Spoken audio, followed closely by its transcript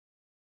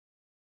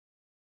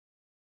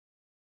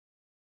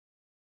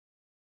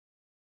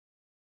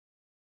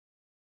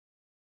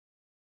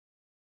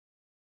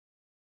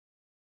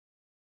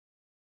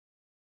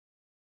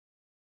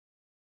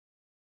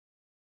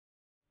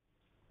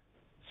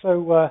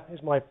So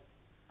here's my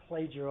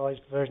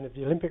plagiarized version of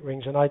the Olympic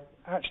rings, and I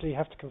actually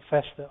have to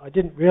confess that I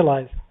didn't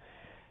realize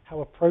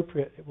how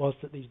appropriate it was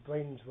that these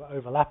brains were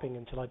overlapping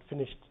until I'd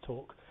finished the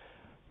talk.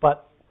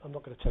 But I'm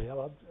not going to tell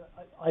you.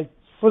 I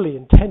fully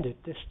intended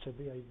this to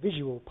be a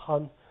visual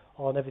pun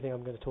on everything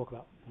I'm going to talk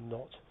about.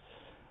 Not.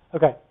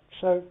 Okay,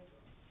 so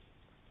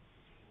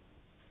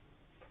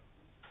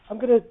I'm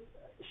going to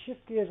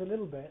shift gears a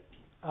little bit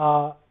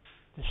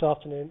this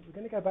afternoon. We're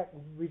going to go back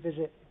and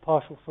revisit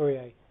partial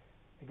Fourier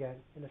again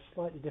in a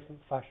slightly different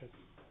fashion.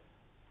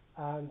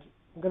 And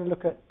I'm going to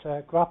look at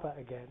Grappa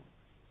again,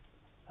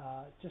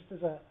 just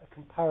as a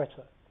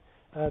comparator.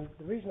 And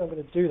the reason I'm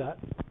going to do that,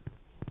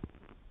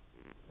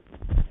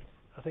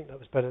 I think that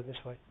was better this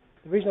way.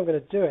 The reason I'm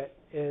going to do it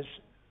is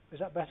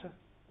that better?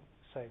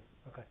 Same,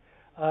 okay.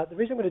 The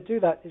reason I'm going to do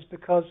that is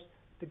because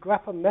the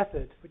Grappa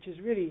method, which is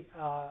really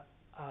a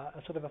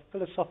sort of a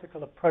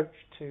philosophical approach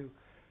to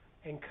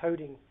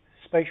encoding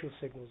spatial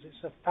signals.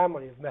 It's a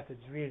family of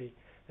methods, really.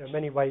 There are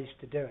many ways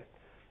to do it.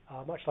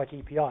 Much like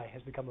EPI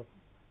has become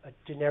a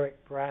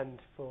generic brand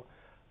for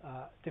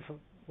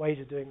different ways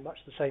of doing much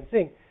the same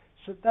thing.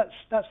 So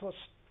that's what's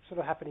sort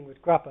of happening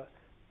with Grappa.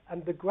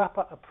 And the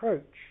Grappa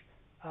approach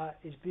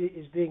is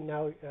being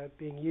now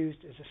being used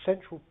as a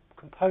central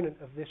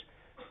component of this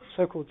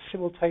so-called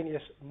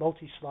simultaneous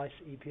multi-slice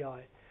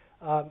EPI.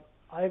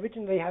 I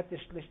originally had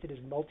this listed as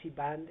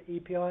multi-band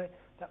EPI.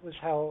 That was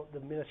how the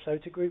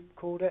Minnesota group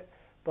called it.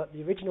 But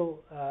the original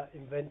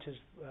inventors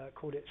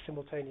called it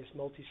simultaneous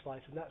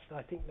multi-slice, and that's,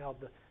 I think, now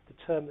the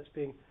term that's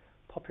being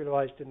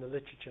popularized in the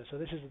literature. So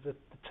this is the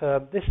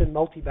term. This and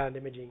multi-band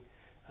imaging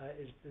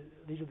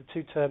these are the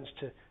two terms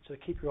to sort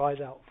of keep your eyes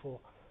out for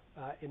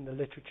in the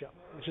literature.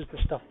 This is the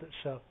stuff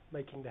that's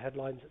making the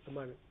headlines at the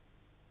moment.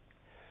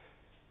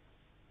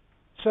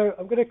 So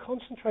I'm going to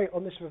concentrate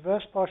on this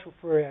reverse partial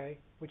Fourier,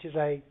 which is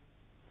a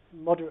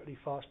moderately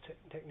fast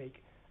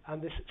technique,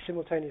 and this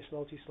simultaneous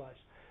multi-slice.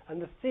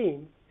 And the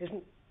theme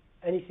isn't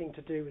anything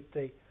to do with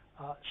the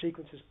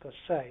sequences per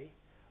se.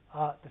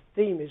 The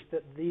theme is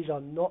that these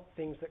are not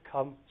things that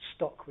come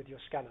stock with your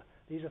scanner.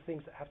 These are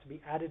things that have to be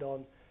added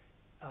on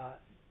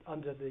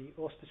under the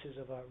auspices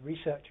of a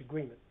research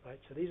agreement, right?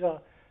 So these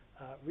are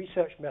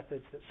research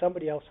methods that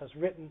somebody else has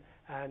written,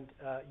 and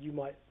you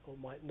might or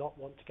might not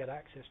want to get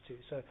access to.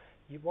 So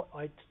what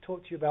I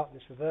talked to you about in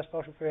this reverse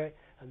partial Fourier,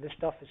 and this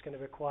stuff is going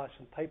to require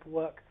some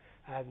paperwork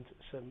and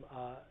some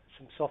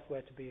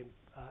software to be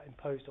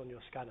imposed on your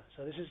scanner.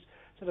 So this is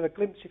sort of a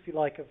glimpse, if you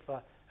like,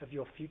 of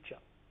your future.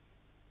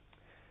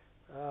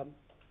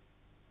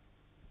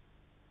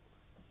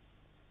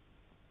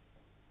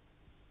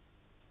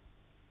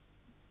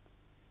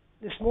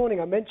 This morning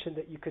I mentioned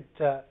that you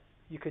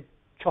could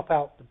chop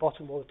out the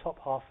bottom or the top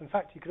half. In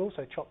fact, you could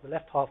also chop the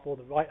left half or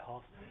the right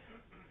half.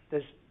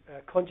 There's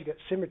conjugate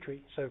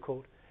symmetry,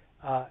 so-called,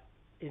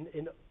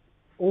 in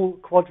all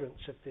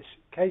quadrants of this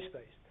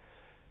K-space.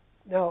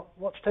 Now,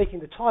 what's taking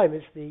the time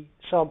is the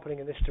sampling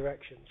in this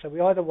direction. So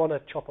we either want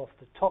to chop off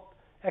the top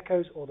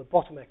echoes or the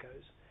bottom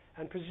echoes,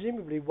 and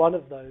presumably one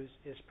of those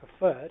is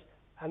preferred,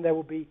 and there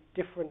will be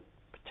different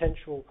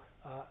potential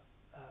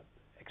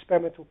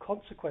experimental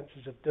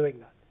consequences of doing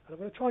that. And I'm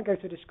going to try and go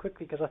through this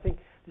quickly because I think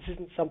this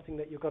isn't something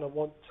that you're going to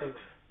want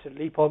to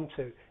leap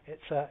onto.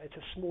 It's a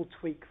small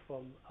tweak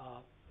from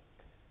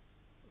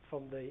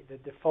the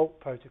default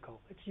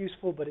protocol. It's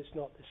useful, but it's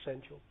not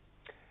essential.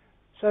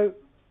 So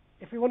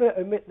if we want to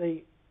omit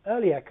the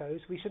early echoes,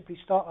 we simply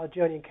start our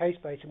journey in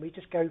K-space and we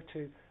just go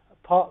to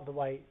a part of the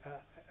way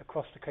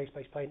across the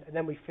K-space plane, and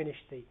then we finish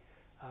the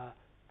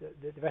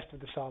rest of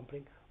the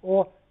sampling.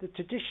 Or the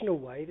traditional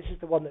way, this is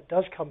the one that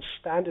does come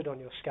standard on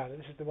your scanner.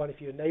 This is the one, if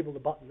you enable the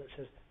button that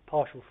says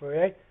partial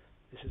Fourier,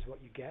 this is what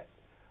you get.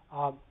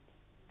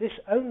 This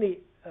only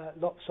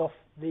locks off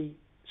the,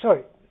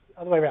 sorry,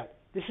 other way around.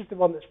 This is the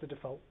one that's the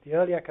default. The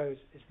early echoes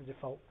is the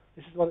default.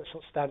 This is the one that's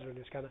not standard on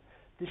your scanner.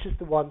 This is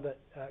the one that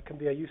can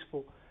be a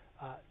useful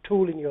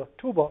tool in your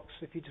toolbox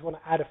if you just want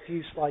to add a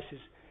few slices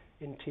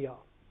in TR.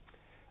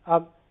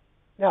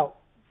 Now,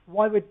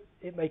 why would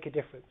it make a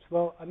difference?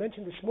 Well, I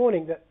mentioned this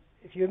morning that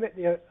if you omit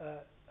the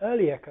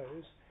early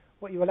echoes,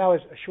 what you allow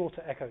is a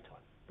shorter echo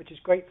time, which is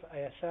great for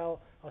ASL,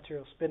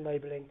 arterial spin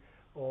labeling,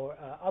 or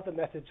other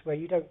methods where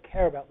you don't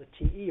care about the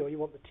TE, or you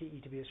want the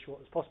TE to be as short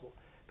as possible.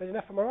 But in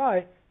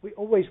fMRI, we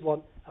always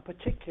want a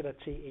particular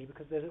TE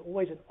because there's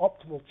always an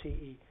optimal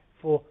TE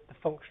for the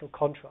functional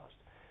contrast.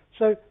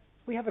 So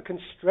we have a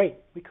constraint.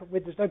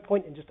 There's no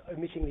point in just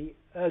omitting the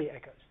early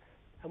echoes.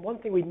 And one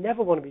thing we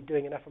never want to be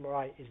doing in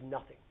fMRI is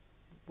nothing.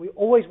 We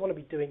always want to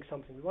be doing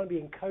something. We want to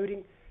be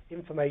encoding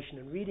information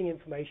and reading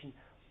information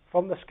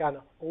from the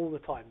scanner all the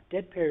time.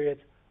 Dead periods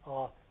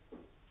are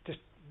just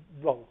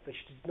wrong. They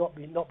should not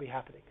be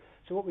happening.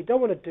 So what we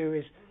don't want to do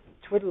is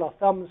twiddle our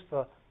thumbs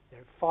for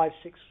 5,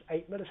 6,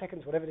 8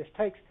 milliseconds, whatever this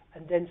takes,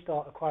 and then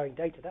start acquiring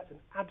data. That's an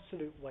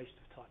absolute waste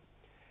of time.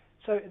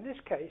 So in this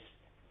case,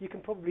 you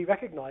can probably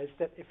recognize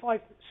that if I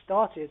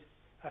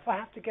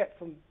have to get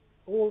from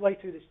all the way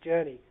through this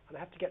journey, and I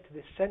have to get to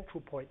this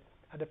central point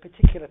at a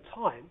particular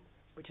time,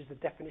 which is the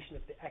definition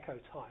of the echo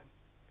time,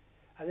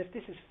 And if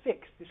this is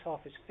fixed, this half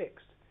is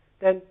fixed,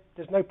 then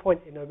there's no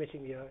point in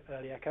omitting the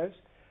early echoes.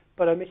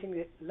 But omitting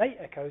the late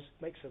echoes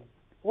makes an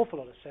awful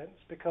lot of sense,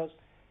 because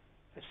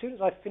as soon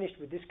as I've finished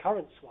with this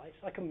current slice,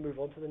 I can move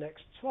on to the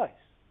next slice.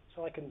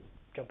 So I can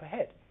jump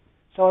ahead.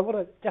 So I want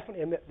to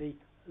definitely omit the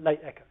late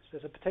echoes.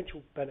 There's a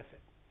potential benefit.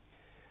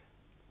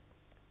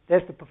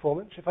 There's the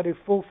performance. If I do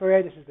full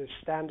Fourier, this is the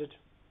standard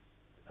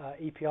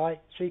EPI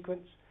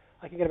sequence,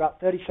 I can get about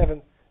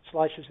 37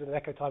 slices with an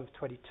echo time of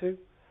 22.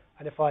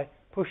 And if I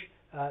push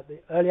the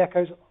early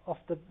echoes off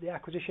the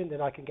acquisition,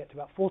 then I can get to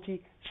about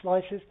 40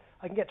 slices.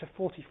 I can get to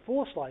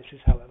 44 slices,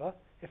 however,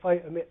 if I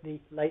omit the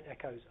late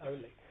echoes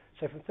only.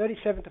 So from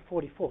 37 to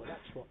 44,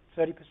 that's what,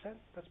 30%?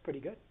 That's pretty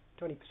good.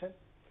 20%?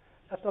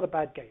 That's not a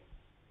bad gain.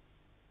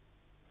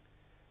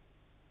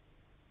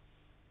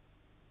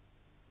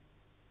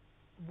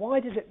 Why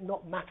does it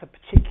not matter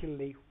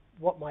particularly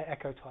what my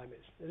echo time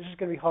is? This is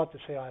going to be hard to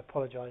say. I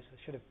apologize. I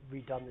should have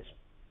redone this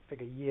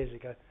figure years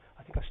ago.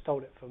 I think I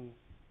stole it from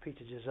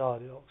Peter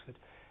Gizzard in Oxford.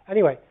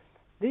 Anyway,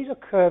 these are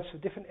curves for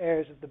different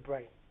areas of the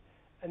brain.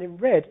 And in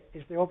red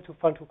is the orbital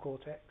frontal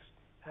cortex.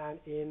 And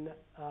in,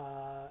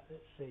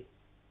 let's see,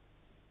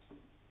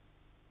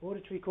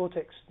 auditory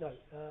cortex, no.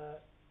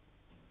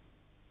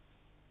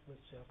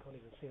 Let's see, I can't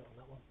even see it on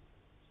that one.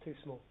 It's too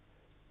small.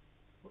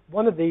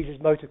 One of these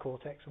is motor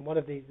cortex, and one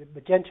of the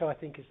magenta, I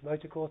think, is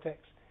motor cortex.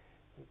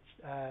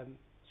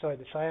 Sorry,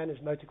 the cyan is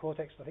motor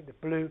cortex. I think the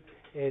blue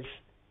is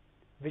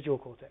visual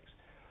cortex.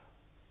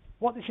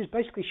 What this is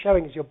basically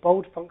showing is your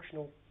bold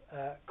functional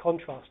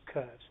contrast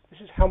curves. This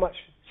is how much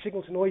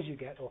signal to noise you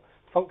get, or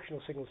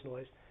functional signal to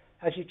noise,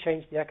 as you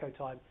change the echo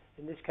time.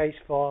 In this case,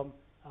 from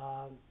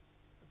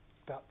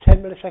about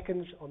 10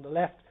 milliseconds on the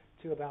left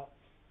to about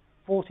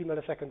 40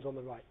 milliseconds on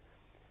the right.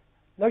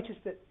 Notice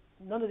that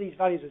none of these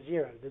values are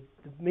zero. The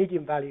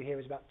median value here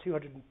is about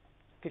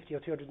 250 or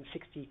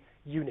 260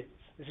 units.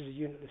 This is a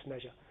unitless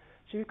measure.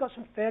 So you've got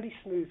some fairly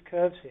smooth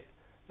curves here.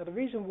 Now the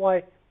reason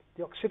why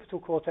the occipital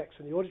cortex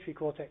and the auditory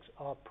cortex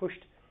are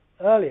pushed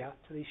earlier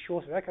to these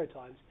shorter echo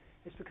times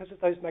is because of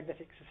those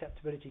magnetic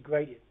susceptibility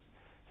gradients.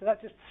 So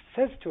that just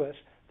says to us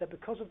that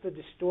because of the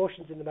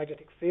distortions in the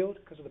magnetic field,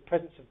 because of the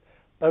presence of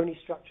bony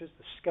structures,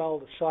 the skull,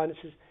 the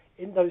sinuses,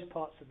 in those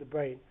parts of the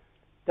brain,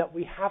 that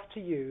we have to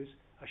use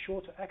a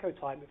shorter echo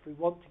time if we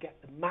want to get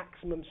the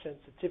maximum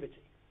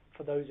sensitivity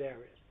for those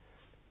areas.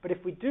 But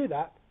if we do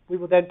that, we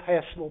will then pay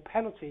a small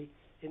penalty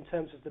in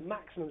terms of the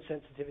maximum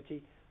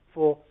sensitivity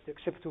for the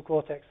occipital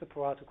cortex, the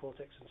parietal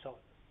cortex, and so on.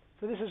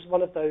 So this is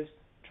one of those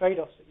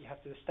trade-offs that you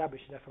have to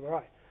establish in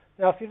fMRI.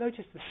 Now, if you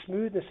notice the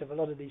smoothness of a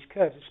lot of these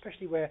curves,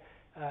 especially where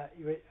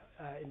you're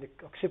in the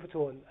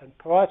occipital and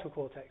parietal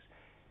cortex,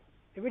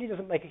 it really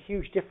doesn't make a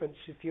huge difference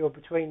if you're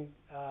between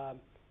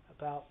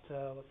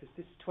what's this?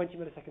 This is 20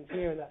 milliseconds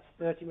here, and that's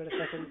 30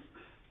 milliseconds.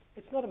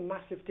 It's not a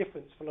massive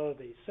difference for a lot of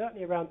these.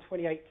 Certainly around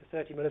 28 to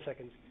 30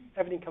 milliseconds,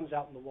 everything comes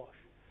out in the wash.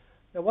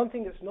 Now, one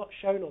thing that's not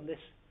shown on this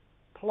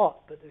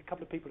plot, but a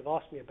couple of people have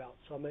asked me about,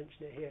 so I'll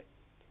mention it here,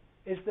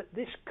 is that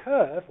this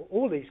curve, or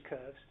all these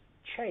curves,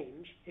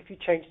 change if you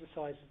change the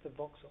size of the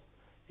voxel.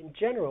 In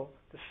general,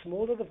 the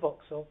smaller the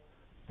voxel,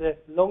 the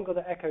longer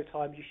the echo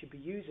time you should be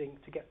using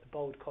to get the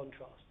bold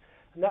contrast.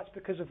 And that's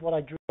because of what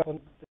I drew on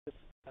the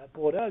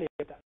board earlier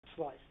with that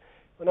slice.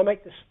 When I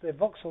make the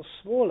voxel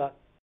smaller,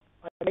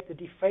 I make the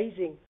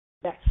dephasing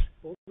less.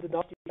 All the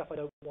nasty stuff I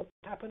don't want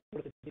to happen,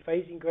 all the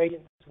dephasing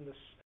gradients from the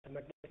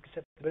magnetic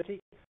susceptibility,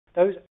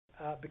 those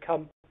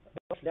become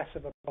much less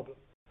of a problem.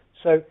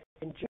 So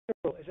in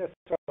general, as a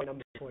throwaway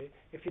number for you,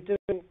 if you're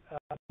doing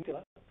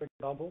nuclear, for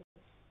example,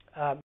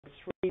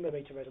 3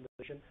 millimeter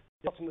resolution,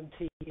 the optimum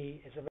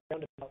TE is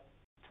around about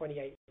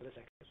 28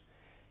 milliseconds.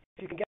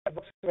 If you can get the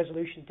voxel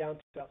resolution down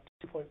to about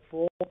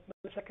 2.4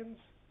 milliseconds,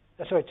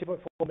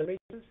 2.4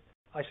 millimeters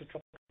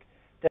isotropic,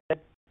 then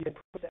you can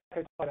put the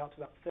echo time out to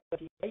about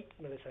 38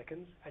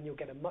 milliseconds, and you'll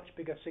get a much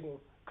bigger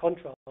signal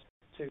contrast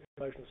to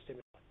emotional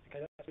stimuli. Okay,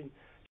 that's been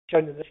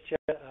shown in the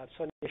literature.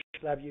 Sonia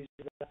lab uses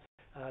that.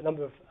 A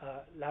number of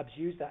labs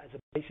use that as a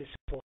basis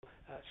for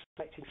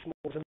selecting small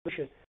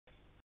resolution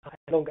and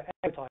longer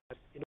echo times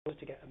in order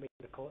to get a meaning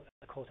of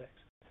the cortex.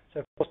 So,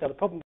 of course, now the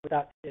problem with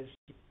that is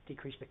you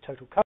decrease the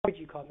total coverage.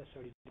 You can't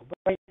necessarily do the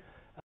brain.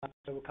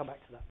 So we'll come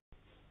back to that.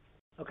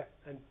 Okay,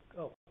 and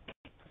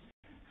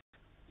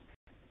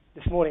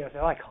this morning I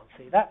said, I can't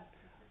see that.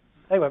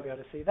 They won't be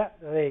able to see that.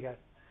 Oh, there you go.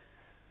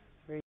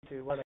 3,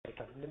 2, 1, 8,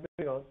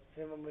 moving on.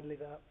 Anyone would leave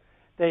that up?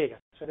 There you go.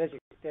 So there's your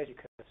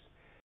curves.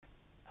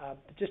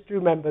 Just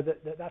remember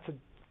that that's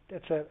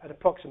an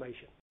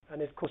approximation,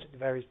 and of course it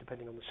varies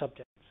depending on the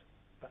subjects.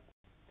 But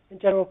in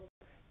general,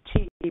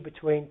 TE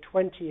between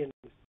 20 and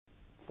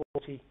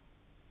 40,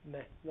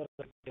 not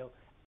a big deal,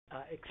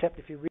 except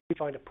if you're really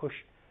trying to push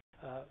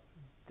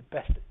the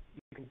best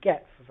you can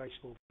get for very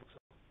small voxels.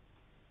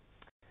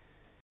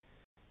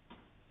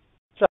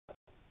 So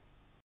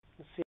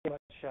let's see how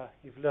much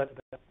you've learned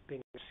about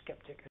being a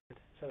skeptic, and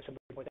so somebody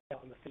pointed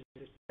out on the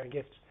physicist bearing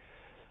gifts.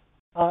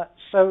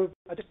 So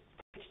I just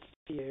pitched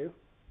to you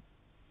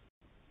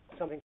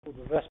something called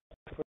reverse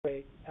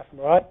Fourier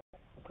fMRI,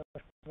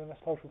 reverse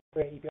partial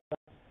Fourier EPI.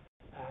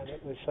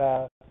 was,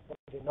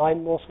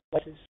 9 more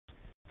slices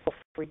for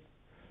free.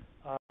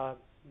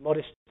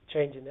 Modest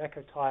change in the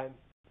echo time,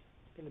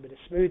 a little bit of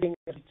smoothing,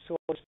 as we saw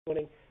this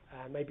morning,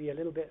 maybe a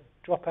little bit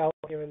of dropout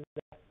here and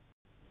there,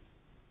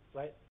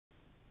 right?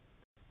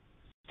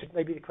 So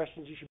maybe the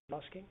questions you should be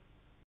asking.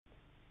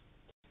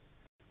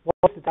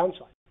 What's the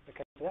downside?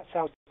 Okay, so that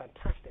sounds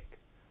fantastic,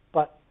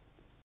 but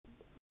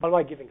what am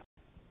I giving up?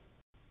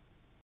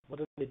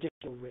 What are the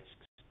additional risks?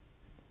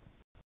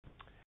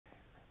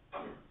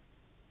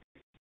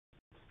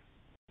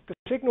 The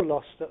signal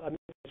loss that I made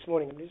this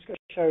morning, I'm just going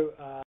to show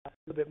a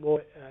little bit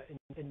more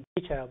in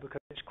detail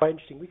because it's quite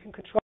interesting. We can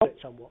control it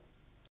somewhat,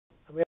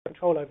 and we have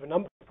control over a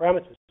number of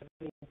parameters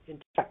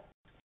intact.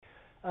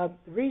 The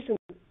reason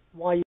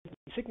why you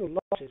signal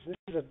losses, and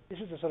this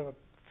is a sort of a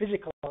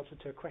physical answer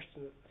to a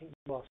question that I think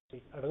you asked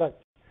me over lunch.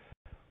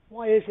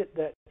 Why is it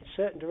that in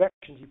certain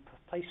directions you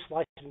place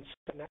slices in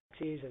certain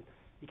axes and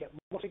you get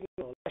more signal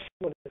or less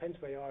signal? It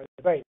depends where you are in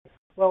the brain.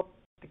 Well,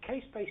 the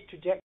case-based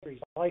trajectories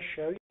I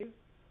showed you,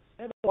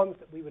 they're the ones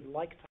that we would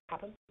like to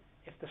happen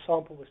if the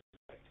sample was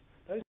perfect.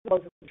 Those are the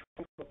ones that we're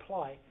trying to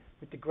apply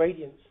with the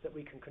gradients that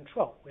we can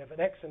control. We have an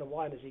X and a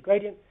Y and a Z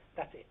gradient,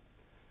 that's it.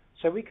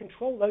 So we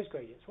control those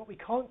gradients. What we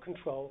can't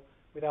control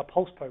with our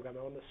pulse programmer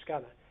on the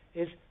scanner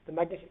is the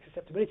magnetic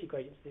susceptibility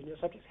gradients in your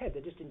subject's head.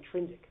 They're just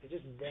intrinsic, they're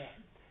just there.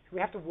 So we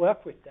have to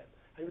work with them.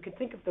 And we can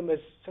think of them as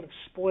sort of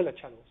spoiler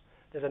channels.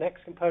 There's an X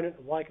component,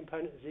 a Y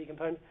component, a Z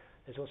component.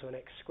 There's also an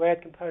X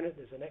squared component.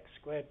 There's an X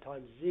squared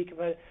times Z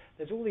component.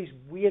 There's all these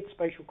weird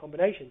spatial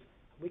combinations.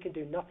 We can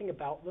do nothing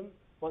about them.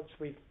 Once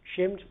we've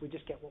shimmed, we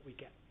just get what we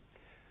get.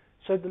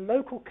 So the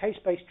local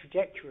case-based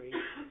trajectory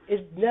is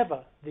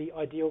never the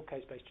ideal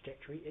case-based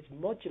trajectory. It's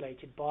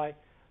modulated by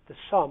the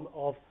sum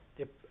of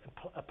the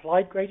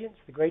applied gradients,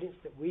 the gradients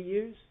that we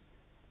use,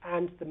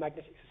 and the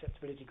magnetic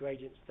susceptibility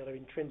gradients that are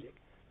intrinsic.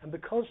 And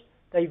because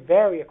they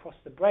vary across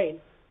the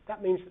brain,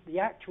 that means that the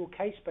actual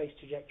case-based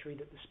trajectory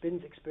that the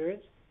spins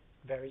experience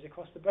varies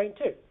across the brain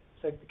too.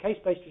 So the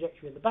case-based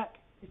trajectory in the back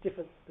is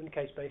different than the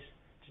case-based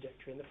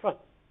trajectory in the front.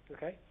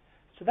 Okay?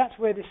 So that's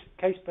where this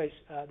case-based,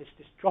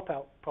 this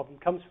dropout problem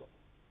comes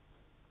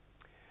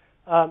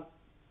from.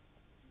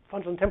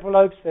 Frontal and temporal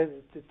lobes, they're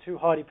the two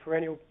hardy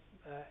perennial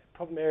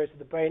problem areas of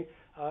the brain.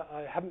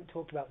 I haven't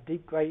talked about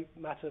deep grey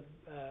matter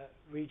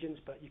regions,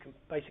 but you can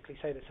basically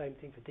say the same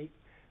thing for deep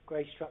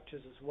grey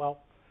structures as well.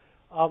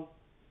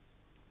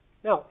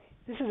 Now,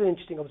 this is an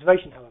interesting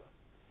observation, however.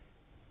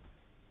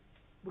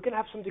 We're going to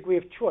have some degree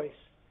of choice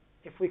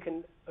if we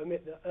can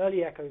omit the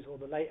early echoes or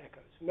the late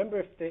echoes. Remember,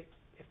 if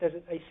there's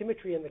an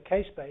asymmetry in the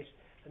case space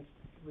and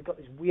we've got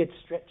this weird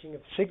stretching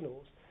of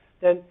signals,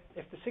 then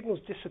if the signals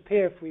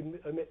disappear if we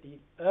omit the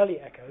early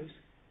echoes,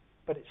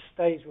 but it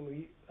stays when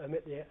we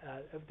omit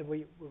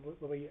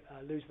when we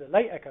lose the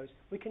late echoes,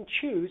 we can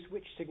choose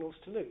which signals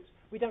to lose.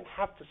 We don't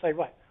have to say,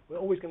 right, we're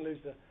always going to lose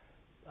the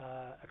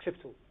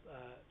occipital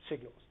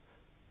signals.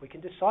 We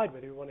can decide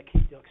whether we want to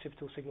keep the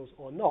occipital signals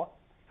or not,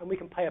 and we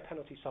can pay a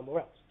penalty somewhere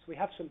else. So we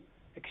have some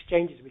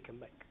exchanges we can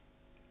make.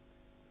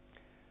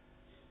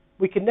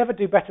 We can never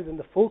do better than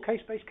the full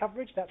case-based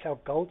coverage. That's our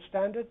gold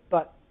standard,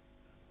 but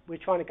we're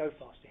trying to go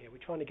faster here.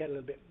 We're trying to get a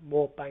little bit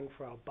more bang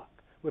for our buck.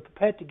 We're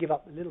prepared to give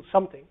up a little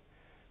something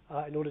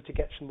in order to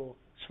get some more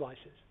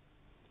slices.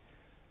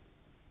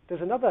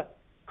 There's another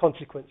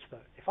consequence,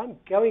 though. If I'm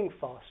going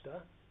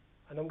faster,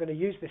 and I'm going to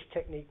use this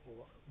technique,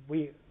 or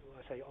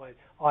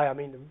I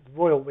mean the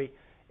Royal, the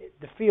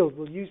field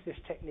will use this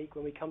technique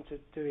when we come to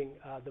doing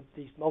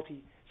these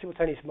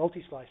simultaneous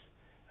multi-slice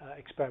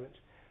experiments.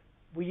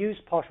 We use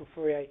partial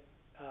Fourier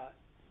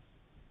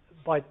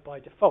by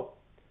default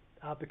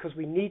because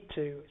we need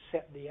to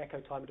set the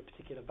echo time at a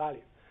particular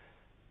value.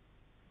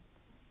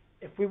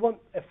 If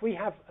we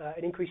have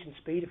an increase in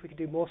speed, if we can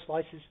do more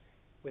slices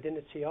within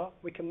the TR,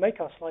 we can make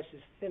our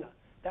slices thinner.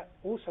 That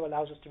also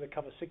allows us to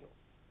recover signal,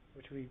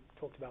 which we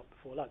talked about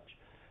before lunch.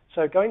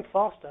 So going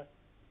faster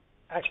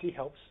actually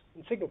helps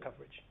in signal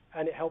coverage,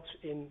 and it helps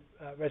in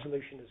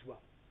resolution as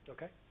well.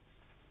 Okay?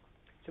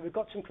 So we've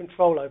got some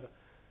control over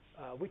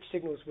which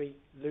signals we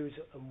lose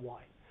and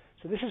why.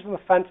 So this is from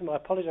a phantom. I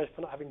apologize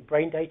for not having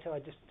brain data. I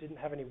just didn't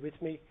have any with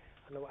me.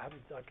 I know I've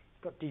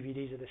got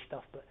DVDs of this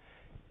stuff, but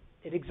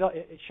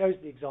it shows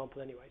the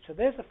example anyway. So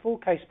there's a full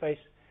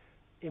case-based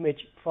image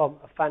from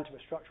a phantom, a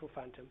structural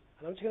phantom.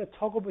 And I'm just going to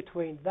toggle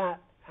between that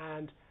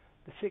and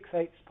the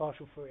 6/8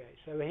 partial Fourier.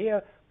 So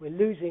here we're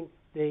losing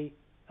the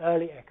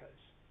early echoes.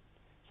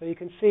 So you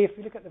can see if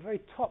we look at the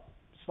very top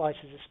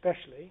slices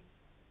especially,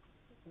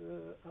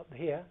 up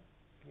here,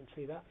 you can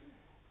see that.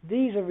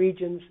 These are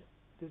regions,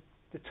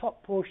 the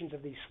top portions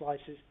of these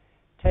slices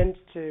tend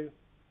to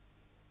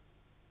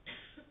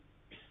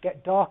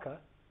get darker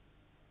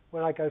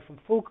when I go from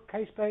full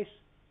case-based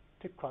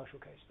to partial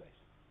case-based.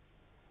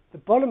 The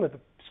bottom of the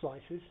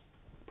slices,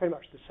 pretty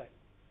much the same.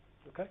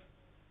 Okay?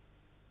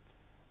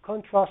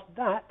 Contrast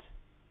that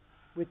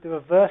with the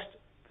reversed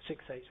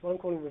 6/8. What I'm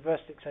calling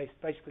reversed 6/8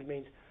 basically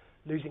means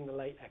losing the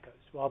late echoes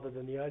rather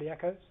than the early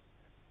echoes.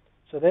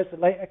 So there's the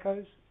late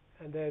echoes,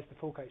 and there's the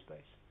full case base.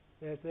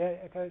 There's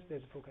the echoes,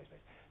 there's the full case base.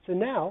 So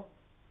now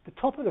The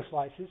top of the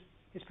slices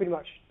is pretty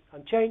much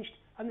unchanged,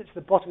 and it's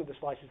the bottom of the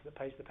slices that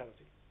pays the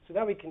penalty. So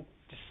now we can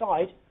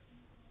decide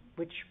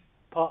which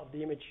part of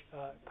the image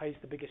pays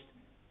the biggest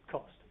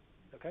cost.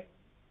 Okay.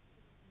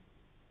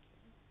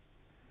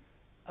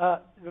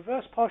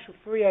 Reverse partial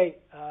Fourier,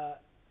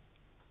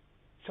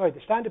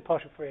 the standard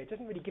partial Fourier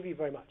doesn't really give you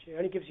very much. It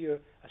only gives you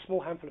a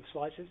small handful of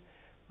slices.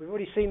 We've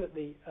already seen that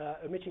the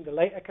omitting the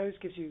late echoes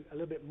gives you a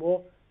little bit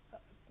more,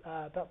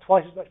 about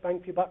twice as much bang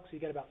for your buck, so you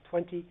get about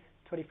 20,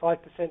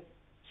 25%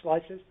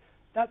 slices.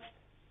 That's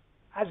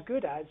as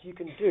good as you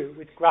can do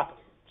with grappa.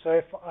 So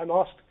if I'm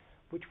asked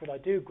which would I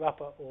do,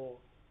 grappa or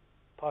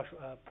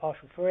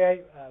partial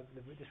Fourier,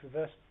 this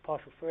reverse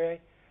partial Fourier,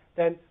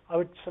 then I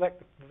would select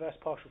the reverse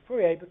partial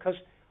Fourier because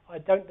I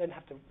don't then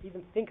have to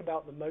even think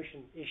about the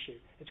motion issue.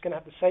 It's going to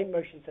have the same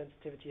motion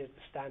sensitivity as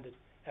the standard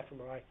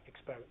fMRI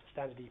experiment, the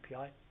standard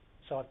EPI.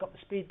 So I've got the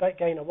speed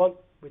gain I want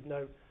with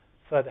no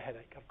further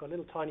headache. I've got a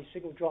little tiny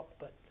signal drop,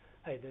 but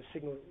hey, there's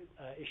signal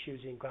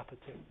issues in grappa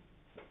too.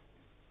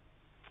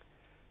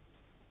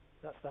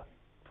 That's that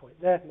point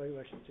there, no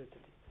motion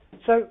sensitivity.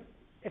 So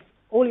if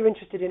all you're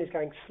interested in is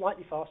going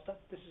slightly faster,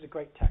 this is a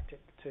great tactic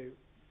to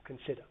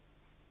consider.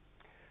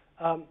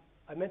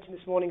 I mentioned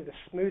this morning the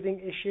smoothing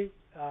issue.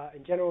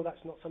 In general,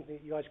 that's not something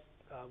that you guys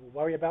will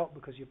worry about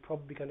because you're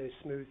probably going to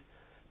smooth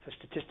for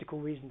statistical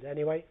reasons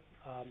anyway.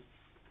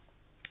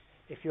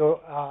 If you're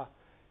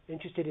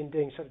interested in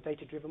doing sort of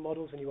data-driven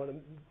models and you want to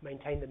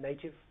maintain the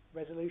native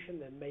resolution,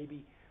 then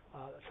maybe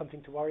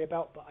something to worry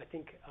about. But I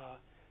think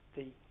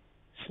the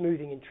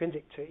smoothing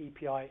intrinsic to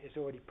EPI is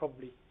already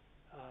probably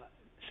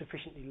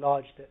sufficiently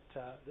large that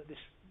this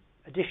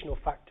additional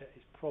factor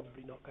is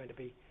probably not going to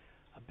be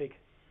a big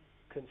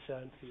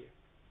concern for you.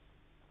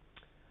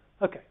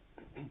 Okay.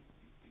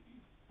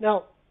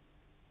 Now,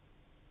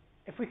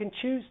 if we can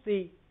choose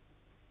the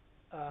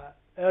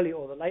early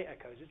or the late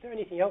echoes, is there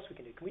anything else we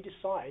can do? Can we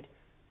decide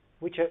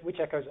which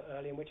echoes are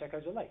early and which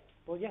echoes are late?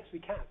 Well, yes, we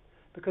can,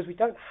 because we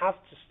don't have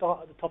to start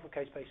at the top of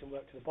case space and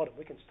work to the bottom.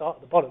 We can start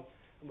at the bottom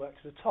and work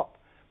to the top.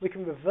 We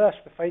can reverse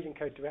the phasing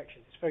code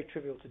direction. It's very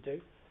trivial to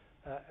do.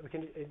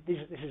 This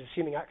is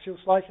assuming axial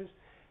slices.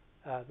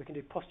 We can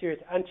do posterior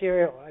to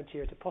anterior or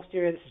anterior to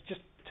posterior. This is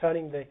just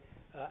turning the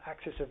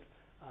axis of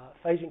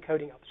phase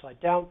encoding upside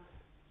down.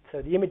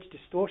 So the image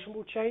distortion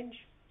will change.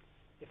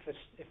 If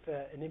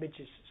an image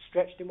is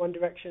stretched in one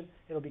direction,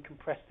 it'll be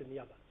compressed in the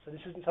other. So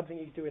this isn't something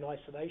you do in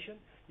isolation.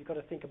 You've got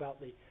to think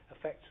about the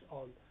effects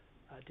on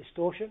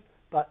distortion.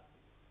 But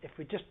if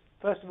we're just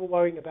first of all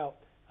worrying about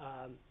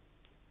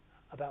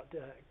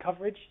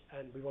coverage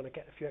and we want to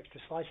get a few extra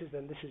slices,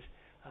 then this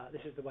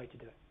is the way to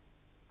do it.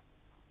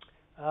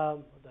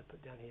 What did I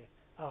put down here?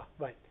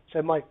 Right.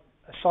 So my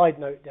side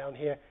note down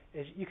here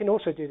is you can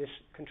also do this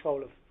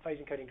control of phase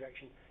encoding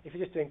direction if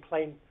you're just doing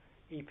plain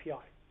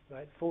EPI,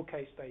 right? Full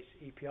K-space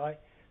EPI,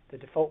 the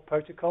default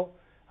protocol.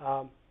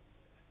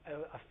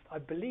 I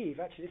believe,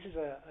 actually, this is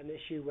an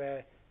issue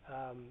where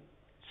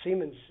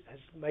Siemens has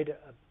made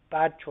a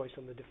bad choice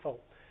on the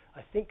default.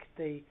 I think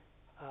the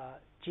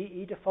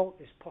GE default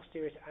is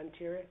posterior to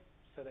anterior,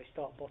 so they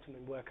start bottom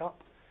and work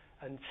up.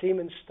 And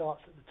Siemens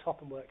starts at the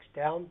top and works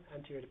down,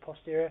 anterior to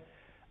posterior.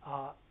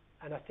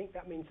 And I think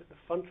that means that the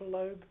frontal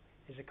lobe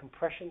is a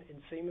compression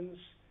in Siemens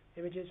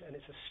images, and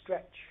it's a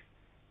stretch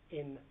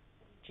in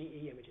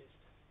GE images.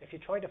 If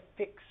you're trying to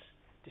fix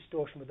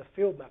distortion with a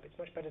field map, it's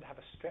much better to have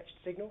a stretched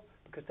signal,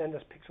 because then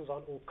those pixels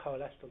aren't all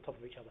coalesced on top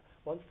of each other.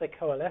 Once they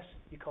coalesce,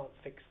 you can't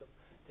fix them.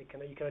 You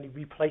can only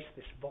replace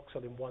this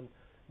voxel in one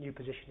new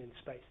position in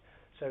space.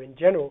 So in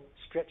general,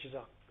 stretches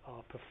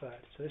are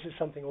preferred. So this is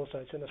something also,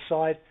 it's an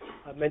aside.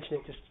 I've mentioned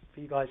it just for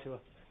you guys who are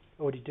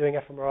already doing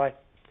fMRI.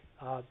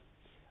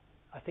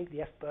 I think the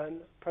fBurn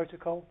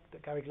protocol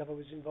that Gary Glover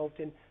was involved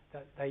in,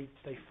 that they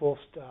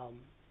forced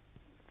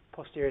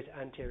posterior to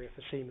anterior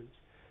for Siemens.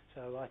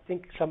 So I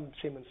think some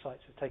Siemens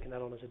sites have taken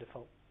that on as a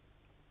default.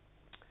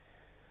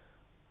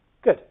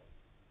 Good.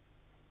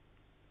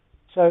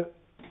 So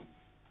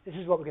this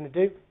is what we're going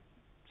to do.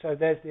 So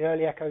there's the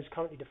early echoes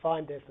currently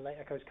defined. There's the late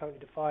echoes currently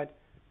defined.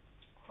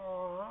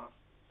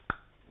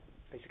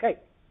 Piece of cake.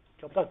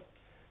 Job done.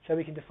 So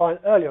we can define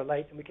early or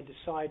late, and we can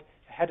decide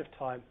ahead of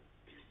time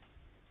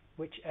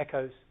which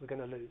echoes we're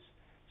going to lose.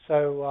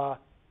 So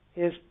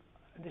this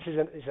is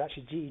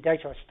actually GE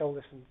data. I stole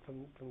this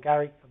from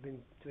Gary. I've been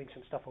doing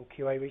some stuff on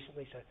QA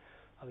recently, so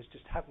I was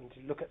just happening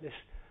to look at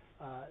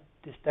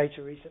this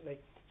data recently.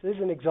 So this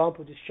is an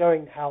example just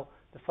showing how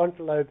the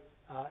frontal lobe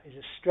is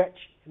a stretch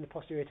in the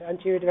posterior to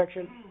anterior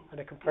direction and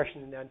a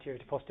compression in the anterior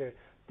to posterior.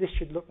 This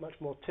should look much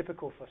more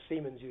typical for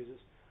Siemens users.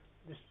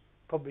 This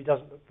probably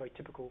doesn't look very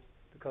typical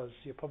because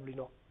you're probably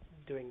not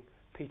doing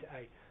P to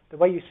A. The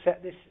way you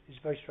set this is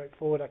very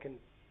straightforward. I can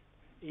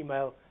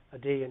email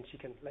Adi and she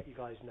can let you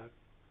guys know.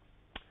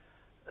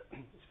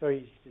 It's very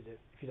easy to do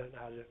if you don't know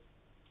how to do it.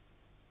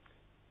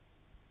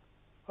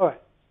 All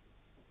right.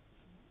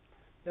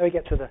 Now we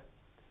get to the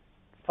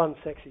fun,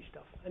 sexy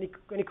stuff.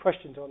 Any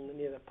questions on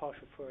any of the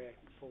partial Fourier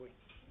before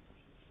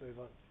we move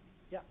on?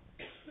 Yeah.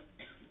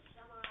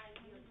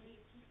 Summarize your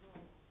tips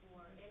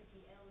for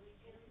NPL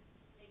region,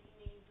 taking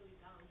into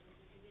account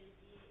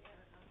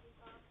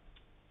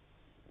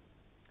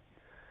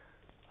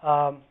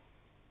Golly.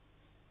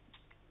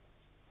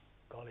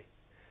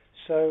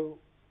 So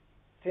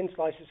thin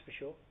slices for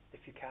sure, if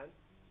you can.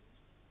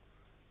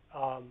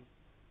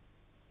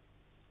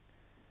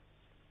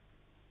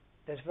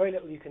 There's very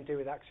little you can do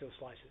with axial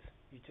slices.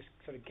 You just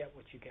sort of get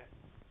what you get.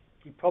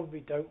 You probably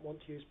don't want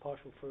to use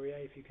partial Fourier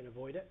if you can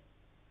avoid it.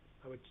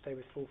 I would stay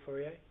with full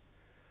Fourier.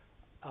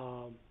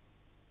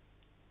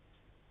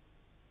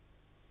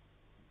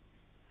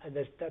 And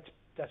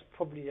that's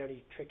probably the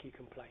only trick you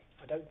can play.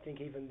 I don't think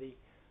even the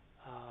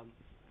in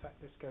fact,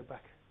 let's go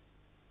back.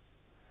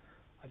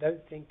 I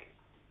don't think it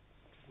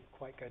doesn't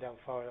quite go down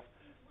far enough.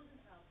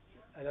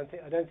 I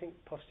don't think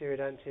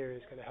posterior and anterior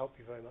is going to help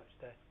you very much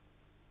there.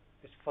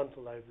 This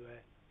frontal lobe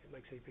there, it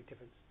makes a big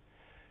difference.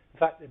 In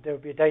fact, there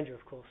would be a danger,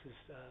 of course, is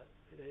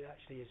it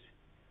actually is.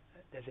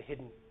 There's a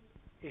hidden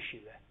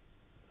issue there.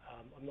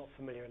 I'm not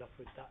familiar enough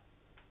with that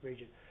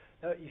region.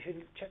 Now, you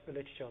should check the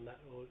literature on that,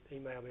 or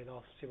email me and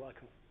I'll see what I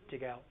can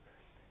dig out.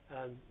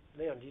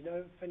 Leon, do you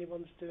know if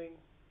anyone's doing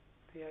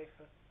PA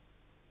for?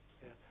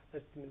 Yeah.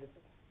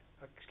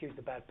 Excuse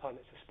the bad pun.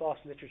 It's a sparse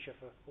literature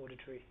for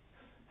auditory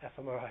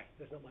fMRI.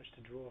 There's not much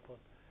to draw upon.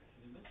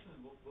 You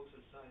mentioned voxel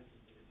size,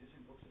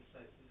 reducing voxel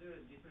size. Is there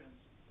a difference?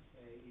 Is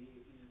it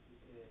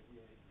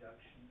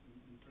reduction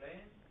in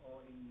plane or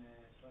in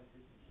slice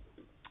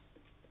distance?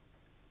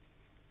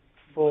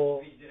 For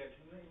which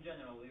direction? In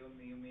general,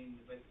 you mean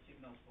the better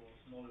signal for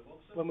smaller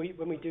voxels? When we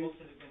do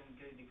voxel can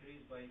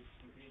decrease by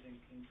decreasing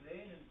in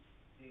plane and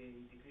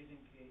decreasing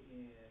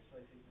in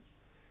slice distance.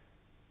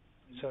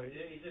 Sorry.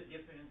 Is there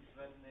difference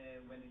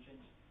when you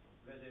change,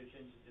 whether you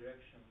change the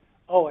direction?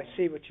 Oh, I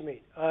see what you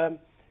mean.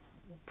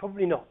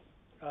 Probably not.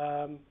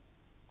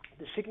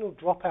 The signal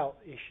dropout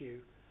issue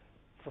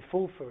for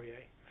full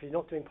Fourier, if you're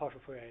not doing partial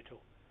Fourier at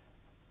all,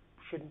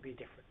 shouldn't be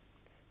different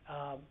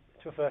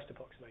to a first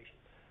approximation.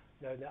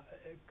 No,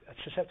 a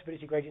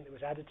susceptibility gradient that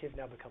was additive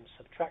now becomes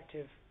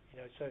subtractive.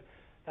 So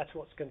that's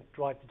what's going to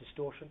drive the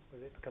distortion,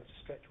 whether it becomes a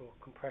stretch or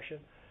compression.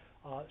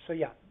 So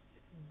yeah,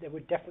 there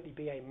would definitely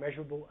be a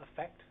measurable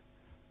effect,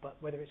 but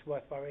whether it's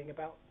worth worrying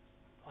about,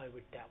 I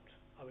would doubt.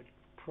 I would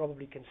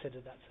probably consider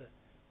that's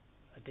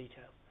a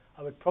detail.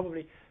 I would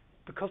probably,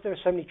 because there are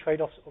so many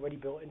trade-offs already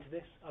built into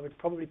this, I would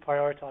probably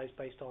prioritize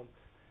based on,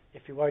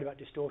 if you're worried about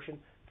distortion,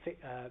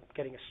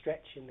 getting a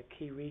stretch in the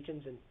key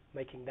regions and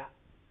making that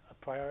a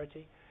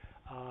priority.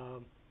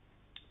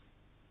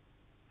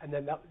 And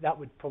then that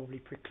would probably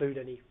preclude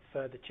any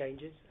further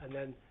changes. And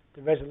then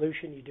the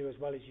resolution you do as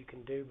well as you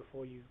can do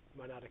before you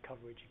run out of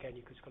coverage. Again,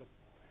 you just got to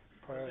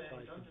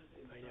prioritize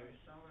the main areas.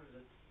 Somewhere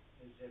that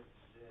is that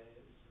the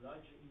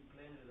larger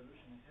in-plane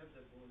resolution I have, the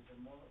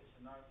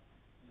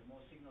more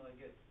signal I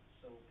get.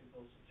 So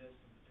people suggest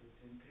to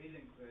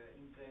increasing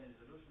in-plane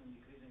resolution and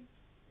decreasing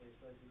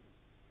slice distance.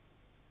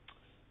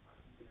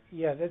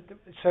 Yeah,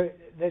 so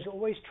there's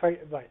always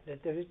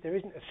there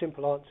isn't a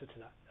simple answer to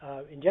that.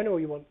 In general,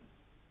 you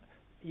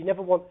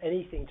never want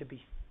anything to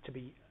be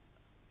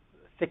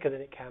thicker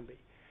than it can be.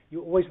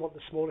 You always want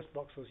the smallest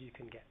voxels you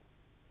can get,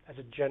 as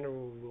a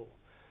general rule.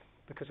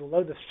 Because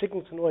although the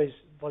signal to noise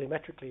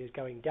volumetrically is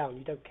going down,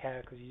 you don't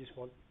care because you just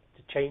want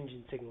the change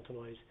in signal to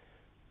noise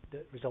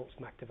that results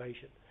from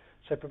activation.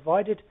 So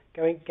provided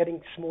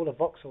getting smaller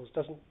voxels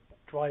doesn't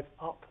drive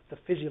up the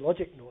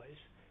physiologic noise,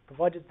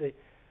 provided the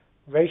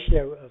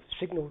ratio of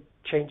signal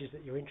changes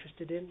that you're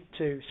interested in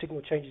to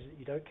signal changes that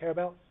you don't care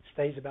about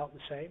stays about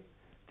the same,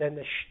 then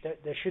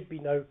there should be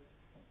no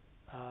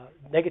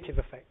negative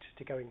effect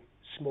to going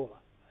smaller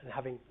and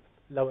having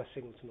lower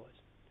signal to noise.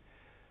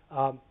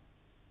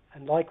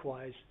 And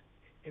likewise,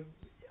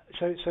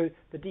 so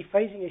the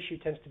dephasing issue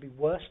tends to be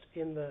worst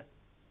in the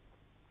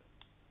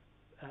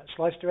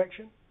slice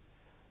direction,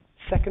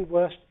 second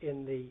worst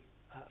in the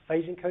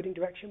phase encoding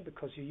direction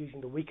because you're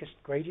using the weakest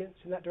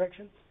gradients in that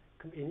direction,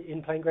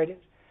 in-plane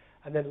gradients,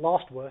 and then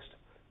last worst,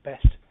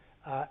 best,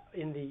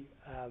 in the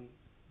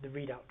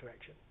readout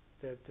direction,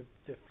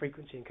 the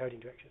frequency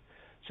encoding direction.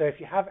 So if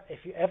you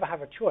ever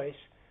have a choice,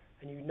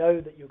 and you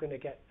know that you're going to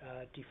get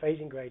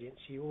dephasing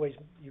gradients, you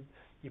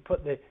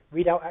put the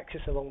readout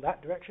axis along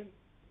that direction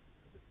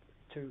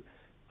to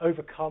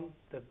overcome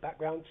the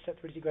background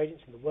susceptibility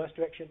gradients in the worst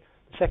direction.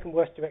 The second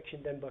worst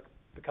direction then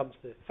becomes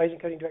the phase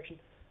encoding direction,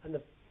 and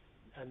the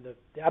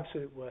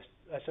absolute worst,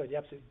 the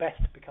absolute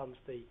best becomes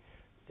the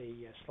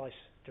slice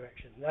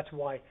direction. And that's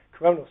why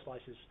coronal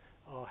slices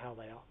are how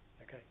they are.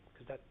 Okay,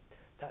 because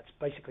that's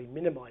basically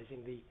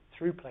minimizing the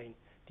through plane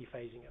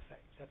dephasing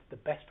effect. That's the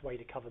best way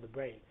to cover the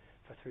brain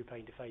for through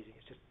plane dephasing.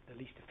 It's just the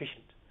least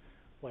efficient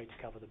way to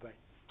cover the brain.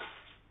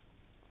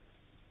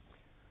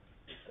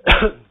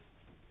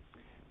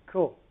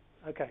 Cool.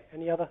 Okay.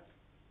 Any other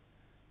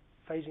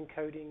phase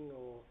encoding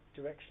or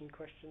direction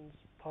questions?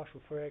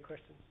 Partial Fourier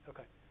questions?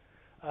 Okay.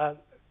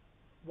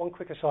 One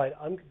quick aside.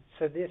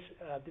 So this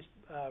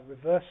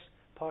reverse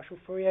partial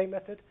Fourier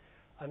method,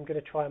 I'm going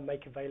to try and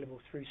make available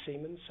through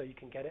Siemens, so you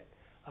can get it.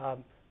 I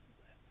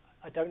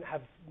have a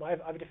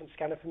different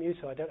scanner from you,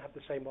 so I don't have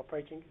the same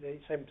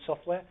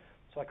software,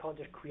 so I can't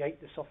just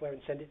create the software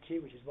and send it to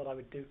you, which is what I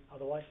would do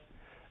otherwise.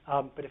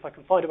 But if I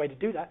can find a way to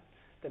do that,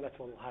 then that's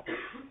what will happen.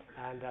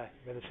 And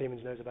whether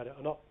Siemens knows about it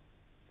or not,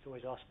 it's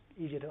always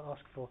easier to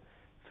ask for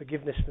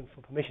forgiveness than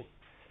for permission.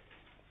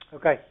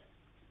 Okay.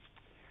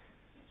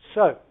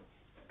 So,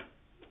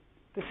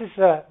 this is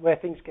where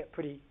things get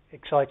pretty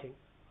exciting.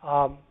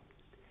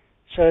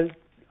 So,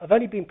 I've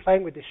only been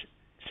playing with this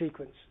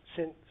sequence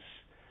since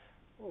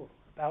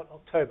about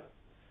October.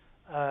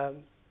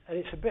 And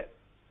it's a bit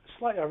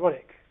slightly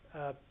ironic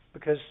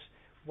because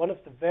one of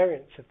the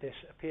variants of this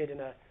appeared in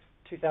a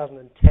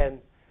 2010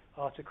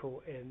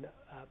 article in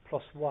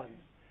PLOS ONE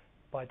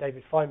by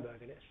David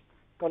Feinberg, and it's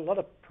got a lot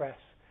of press.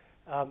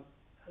 I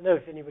don't know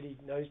if anybody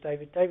knows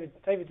David.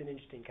 David's an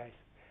interesting case.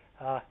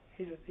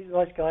 He's a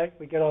nice guy.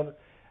 We get on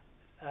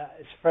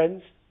as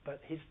friends,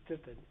 but he's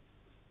just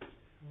a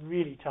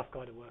really tough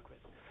guy to work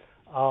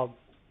with.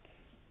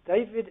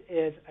 David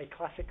is a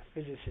classic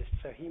physicist,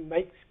 so he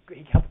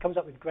comes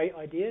up with great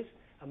ideas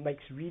and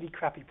makes really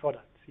crappy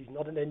products. He's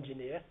not an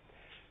engineer,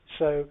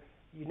 so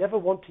you never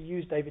want to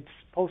use David's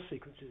pulse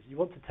sequences. You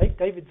want to take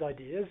David's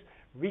ideas,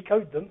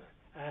 recode them,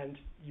 and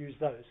use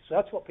those. So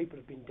that's what people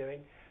have been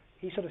doing.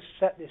 He sort of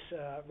set this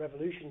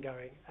revolution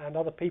going, and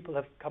other people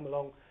have come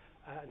along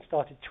and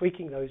started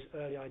tweaking those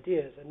early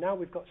ideas, and now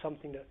we've got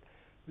something that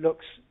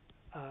looks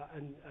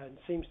and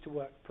seems to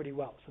work pretty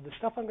well. So the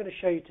stuff I'm going to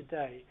show you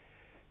today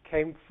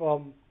came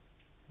from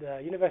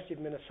the University of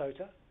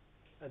Minnesota.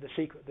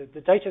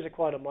 The data is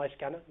acquired on my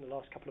scanner in the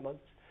last couple of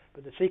months,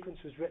 but the sequence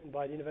was written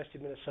by the University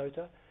of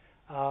Minnesota,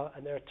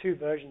 and there are two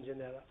versions in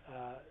there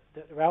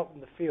that are out in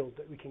the field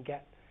that we can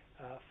get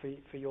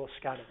for your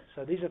scanner.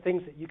 So these are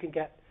things that you can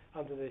get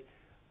under the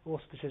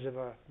auspices of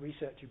a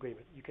research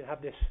agreement. You can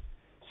have this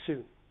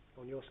soon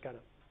on your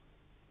scanner.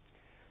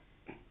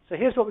 So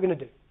here's what we're going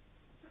to do.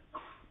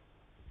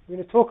 We're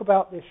going to talk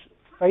about this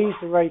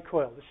phased array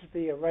coil. This is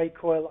the array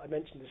coil I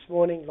mentioned this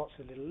morning, lots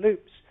of little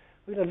loops.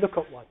 We're going to look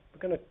at one.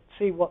 We're going to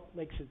see what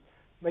makes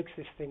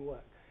this thing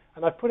work.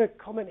 And I've put a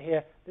comment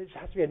here that it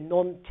has to be a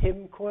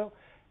non-TIM coil.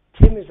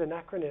 TIM is an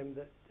acronym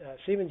that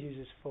Siemens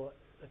uses for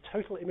a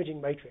total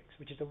imaging matrix,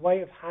 which is a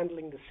way of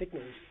handling the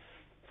signals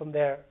from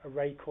their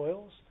array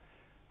coils.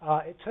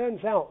 It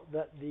turns out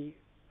that the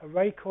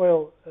array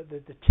coil,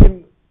 the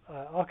TIM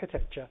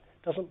architecture,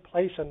 doesn't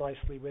play so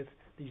nicely with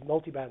these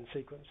multiband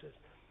sequences.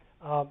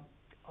 On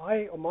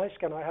my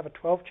scanner, I have a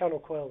 12-channel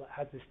coil that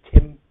has this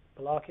TIM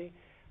malarkey,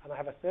 and I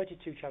have a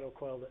 32-channel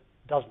coil that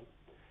doesn't.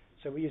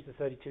 So we use the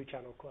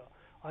 32-channel coil.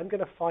 I'm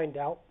going to find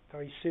out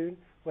very soon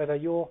whether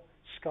your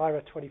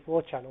Skyra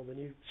 24-channel, the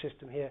new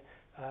system here,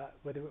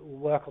 whether it will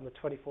work on the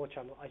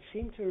 24-channel.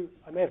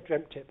 I may have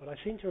dreamt it, but I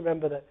seem to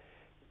remember that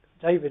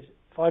David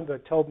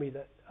Feinberg told me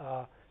that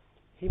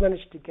he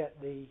managed to get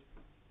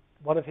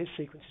one of his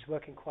sequences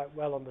working quite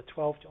well on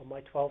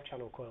my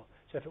 12-channel coil.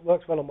 So if it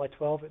works well on my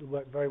 12, it'll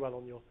work very well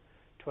on your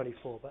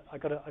 24. But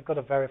I've got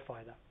to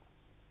verify that.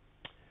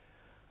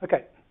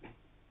 Okay.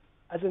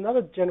 As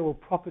another general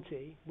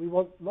property, we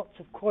want lots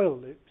of coil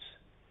loops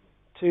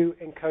to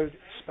encode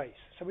space.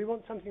 So we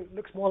want something that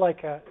looks more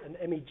like an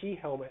MEG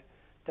helmet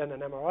than an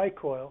MRI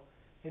coil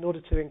in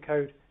order to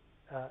encode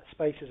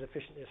space as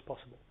efficiently as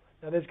possible.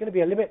 Now there's going to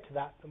be a limit to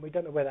that, and we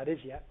don't know where that is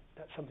yet.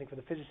 That's something for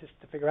the physicists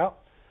to figure out.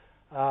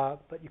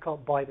 But you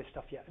can't buy this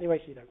stuff yet. Anyway,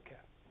 so you don't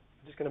care.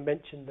 I'm just going to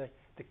mention the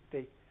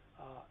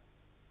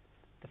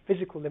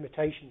physical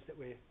limitations that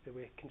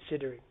we're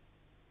considering.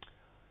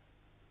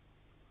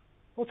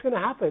 What's going to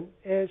happen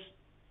is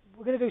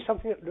we're going to do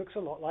something that looks a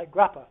lot like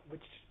grappa,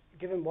 which,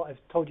 given what I've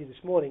told you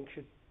this morning,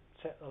 should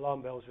set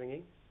alarm bells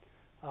ringing,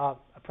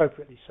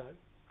 appropriately so.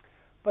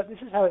 But this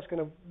is how it's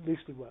going to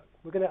loosely work.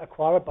 We're going to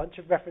acquire a bunch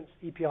of reference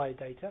EPI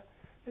data.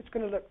 It's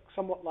going to look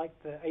somewhat like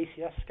the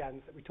ACS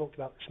scans that we talked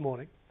about this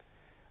morning.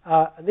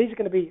 And these are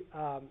going to be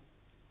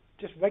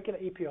just regular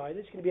EPI.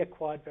 This is going to be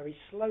acquired very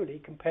slowly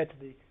compared to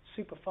the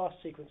super fast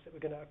sequence that we're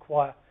going to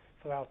acquire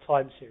for our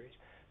time series.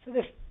 So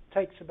this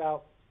takes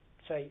about,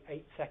 say,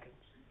 8 seconds.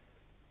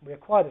 We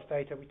acquire this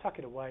data, we tuck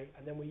it away,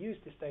 and then we use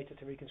this data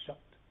to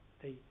reconstruct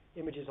the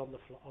images on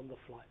the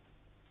fly.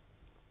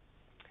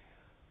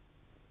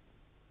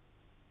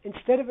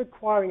 Instead of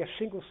acquiring a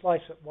single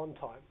slice at one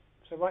time,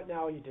 so right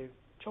now you do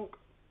chunk,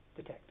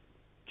 detect,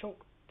 chunk,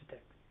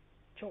 detect,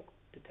 chunk,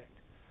 detect.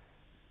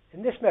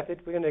 In this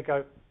method, we're going to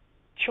go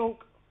chunk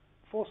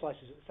 4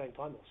 slices at the same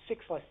time, or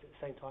 6 slices at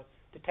the same time,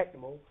 detect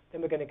them all.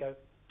 Then we're going to go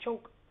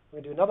chunk.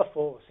 We're going to do another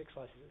 4 or 6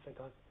 slices at the same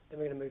time. Then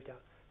we're going to move down.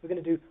 We're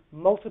going to do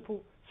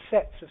multiple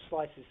sets of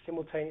slices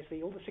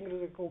simultaneously. All the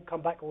signals will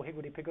come back all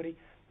higgledy-piggledy.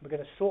 We're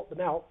going to sort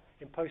them out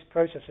in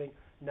post-processing,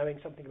 knowing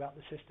something about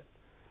the system.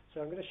 So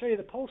I'm going to show you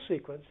the pulse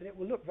sequence, and it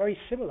will look very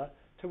similar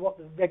to what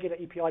the regular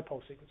EPI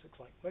pulse sequence looks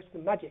like. Most of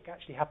the magic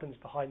actually happens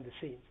behind the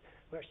scenes.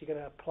 We're actually going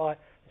to apply,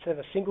 instead of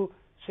a single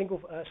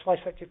slice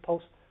selective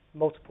pulse,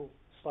 multiple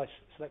slice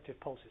selective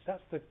pulses.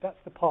 That's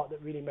the part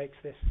that really makes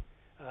this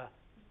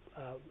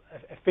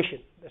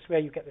efficient. That's where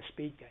you get the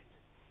speed gains.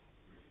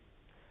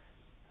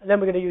 And then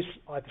we're going to use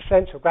either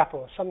sense or grappa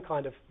or some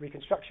kind of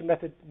reconstruction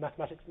method.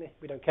 Mathematics,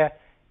 we don't care.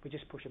 We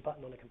just push a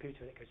button on a computer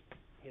and it goes,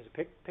 here's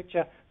a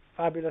picture,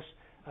 fabulous.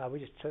 We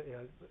just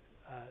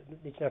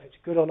need to know if it's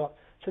good or not.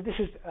 So this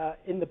is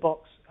in the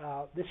box.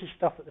 This is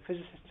stuff that the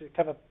physicists, the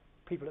clever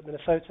people at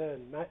Minnesota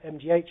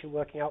and MGH are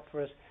working out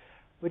for us.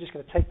 We're just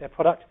going to take their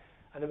product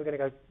and then we're going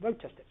to go road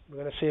test it. We're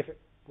going to see if it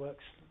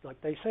works like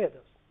they say it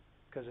does.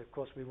 Because, of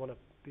course, we want to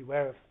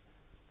beware of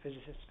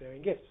physicists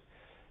bearing gifts.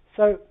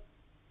 So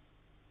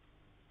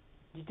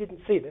you didn't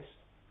see this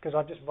because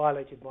I've just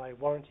violated my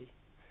warranty,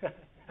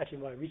 actually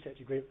my research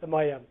agreement,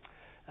 my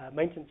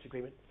maintenance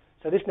agreement.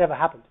 So this never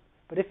happened.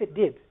 But if it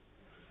did,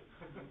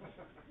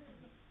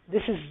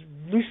 this is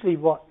loosely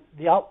what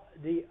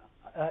the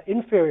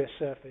inferior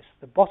surface,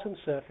 the bottom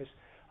surface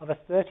of a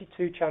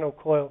 32-channel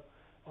coil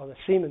on a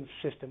Siemens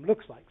system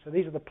looks like. So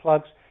these are the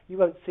plugs. You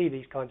won't see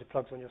these kinds of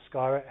plugs on your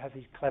Skyra. It has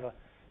these clever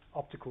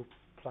optical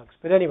plugs.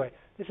 But anyway,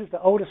 this is the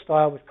older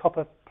style with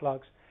copper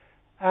plugs.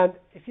 And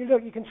if you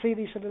look, you can see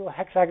these little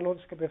hexagonal,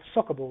 it's going to be a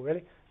soccer ball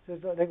really. So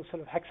there's little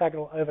sort of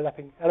hexagonal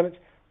overlapping elements.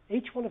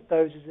 Each one of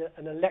those is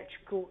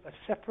a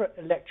separate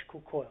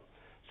electrical coil.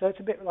 So it's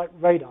a bit like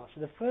radar.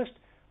 So the first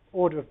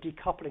order of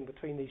decoupling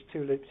between these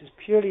two loops is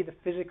purely the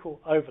physical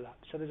overlap.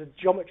 So there's a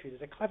geometry,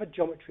 there's a clever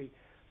geometry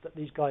that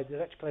these guys, the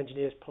electrical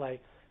engineers, play.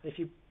 And if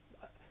you,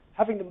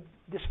 having them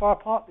this far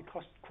apart, the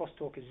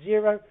crosstalk is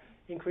 0,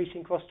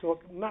 increasing crosstalk,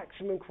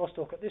 maximum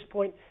crosstalk at this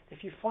point.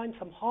 If you find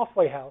some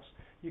halfway house,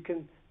 you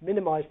can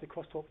minimize the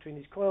crosstalk between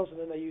these coils, and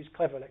then they use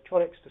clever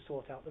electronics to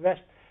sort out the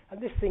rest. And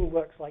this thing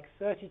works like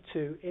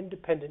 32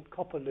 independent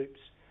copper loops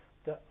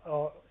that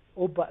are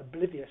all but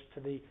oblivious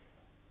to the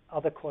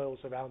other coils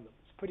around them.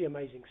 It's pretty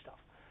amazing stuff.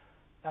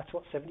 That's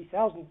what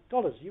 $70,000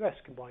 US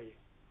can buy you.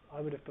 I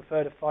would have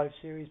preferred a 5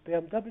 Series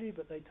BMW,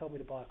 but they told me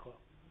to buy a coil.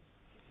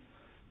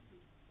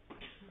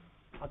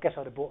 I guess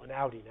I'd have bought an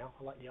Audi now.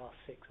 I like the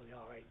R6 or the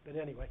R8, but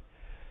anyway.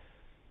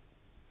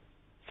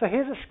 So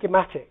here's a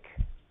schematic.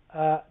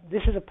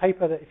 This is a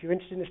paper that if you're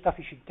interested in this stuff,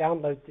 you should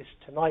download this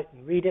tonight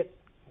and read it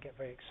and get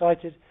very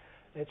excited.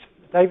 It's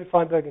David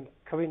Feinberg and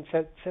Corinne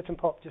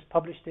Settenpop just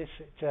published this.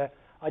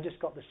 I just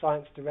got the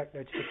Science Direct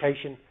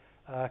notification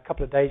a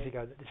couple of days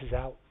ago that this is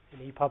out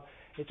in EPUB.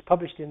 It's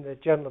published in the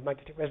Journal of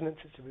Magnetic Resonance.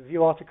 It's a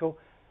review article.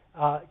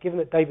 Given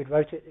that David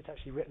wrote it, it's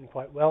actually written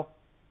quite well.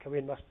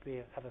 Corinne must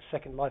have a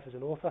second life as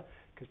an author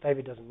because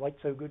David doesn't write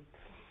so good.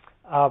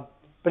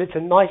 But it's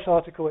a nice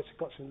article. It's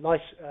got some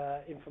nice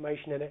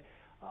information in it.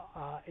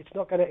 It's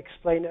not going to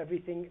explain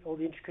everything, all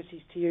the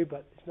intricacies to you,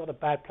 but it's not a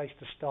bad place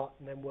to start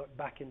and then work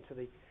back into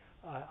the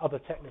other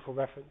technical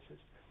references.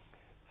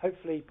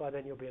 Hopefully by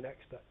then you'll be an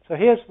expert. So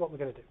here's what we're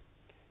going to do.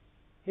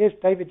 Here's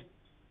David's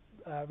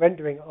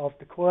rendering of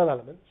the coil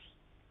elements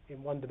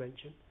in one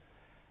dimension.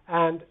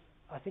 And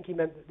I think he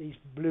meant that these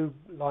blue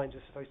lines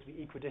are supposed to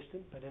be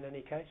equidistant, but in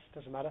any case, it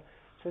doesn't matter.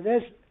 So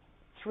there's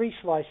 3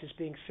 slices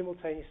being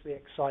simultaneously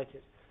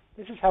excited.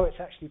 This is how it's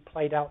actually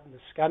played out in the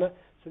scanner.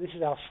 So this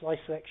is our slice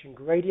selection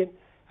gradient.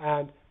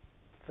 And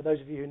for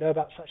those of you who know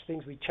about such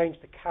things, we change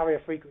the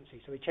carrier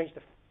frequency. So we change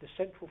the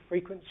central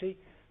frequency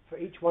for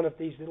each one of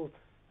these little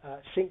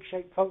sync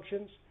shape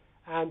functions.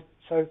 And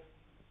so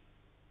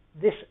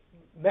this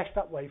messed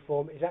up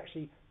waveform is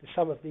actually the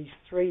sum of these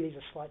 3. These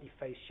are slightly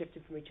phase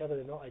shifted from each other.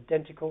 They're not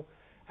identical.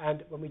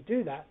 And when we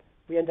do that,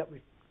 we end up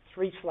with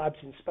 3 slabs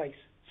in space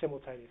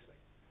simultaneously.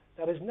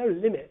 Now, there's no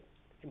limit,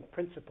 in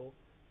principle,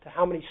 to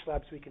how many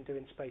slabs we can do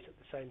in space at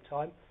the same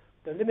time.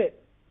 The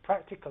limit,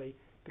 practically,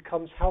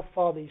 becomes how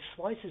far these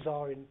slices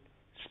are in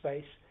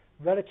space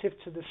relative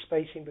to the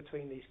spacing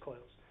between these coils.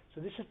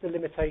 So this is the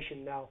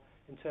limitation now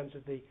in terms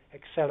of the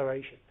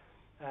acceleration.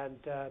 And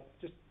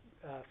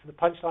for the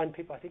punchline,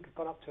 people, I think, have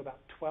gone up to about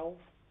 12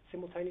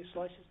 simultaneous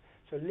slices.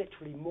 So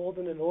literally more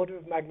than an order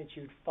of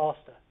magnitude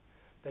faster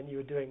than you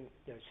were doing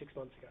 6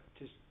 months ago,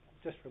 which is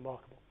just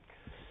remarkable.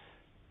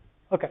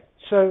 Okay,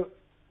 so,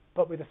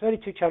 but with a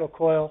 32-channel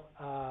coil,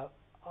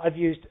 I've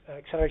used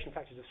acceleration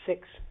factors of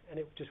 6, and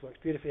it just works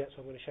beautifully. That's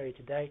what I'm going to show you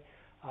today.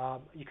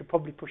 You could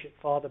probably push it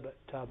farther, but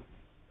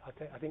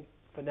I think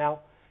for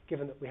now,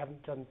 given that we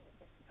haven't done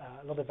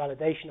a lot of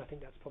validation, I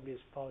think that's probably as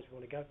far as we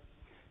want to go.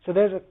 So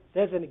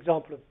there's an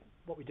example of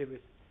what we did with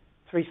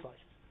 3 slices.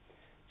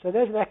 So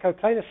there's an echo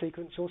planar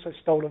sequence also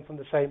stolen from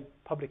the same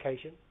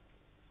publication.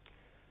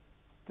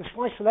 The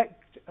slice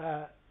select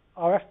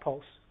RF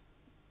pulse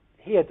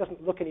here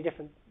doesn't look any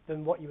different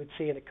than what you would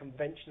see in a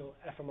conventional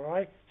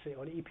fMRI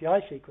or an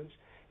EPI sequence.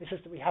 It's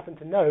just that we happen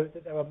to know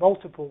that there are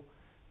multiple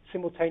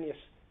simultaneous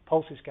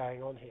pulses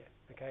going on here.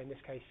 Okay, in this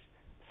case,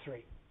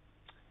 3.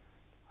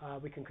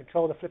 We can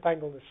control the flip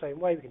angle in the same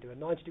way. We can do a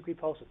 90-degree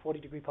pulse, a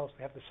 40-degree pulse.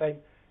 We have the same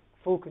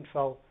full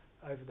control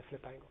over the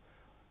flip angle.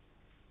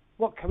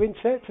 What Corinne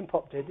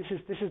Settenpop did, this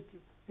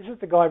is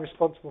the guy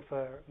responsible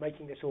for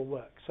making this all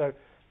work. So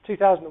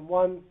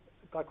 2001,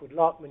 a guy called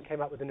Larkman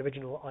came up with an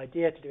original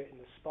idea to do it in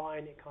the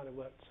spine. It kind of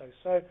worked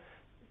so-so.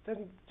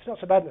 It's not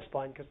so bad in the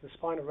spine because the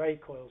spine array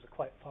coils are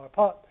quite far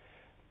apart.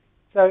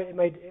 So it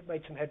made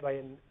some headway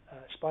in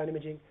spine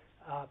imaging.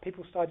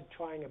 People started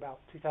trying about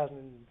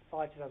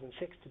 2005,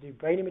 2006 to do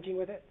brain imaging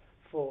with it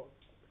for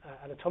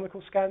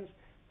anatomical scans.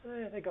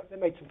 They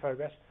made some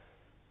progress.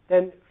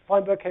 Then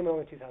Feinberg came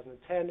along in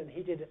 2010, and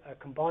he did a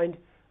combined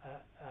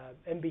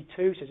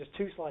MB2, so just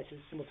 2 slices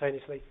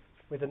simultaneously,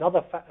 with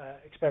another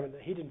experiment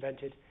that he'd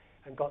invented,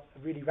 and got a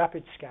really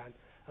rapid scan.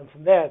 And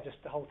from there, just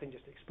the whole thing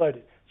just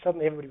exploded.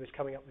 Suddenly, everybody was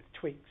coming up with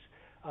tweaks.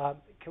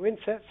 Corinne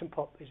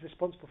Sertzenpop is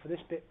responsible for this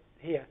bit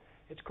here.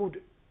 It's called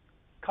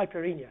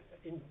caipirinha.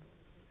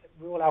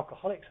 We're all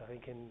alcoholics, I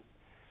think,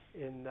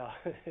 in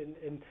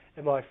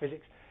MRI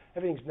physics.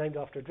 Everything's named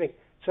after a drink.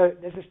 So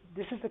this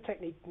is the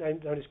technique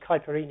known as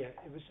caipirinha.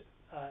 It was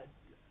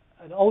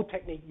an old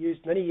technique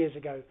used many years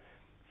ago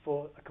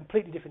for a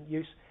completely different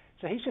use.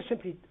 So he's just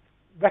simply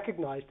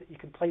recognized that you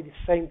can play the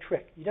same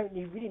trick.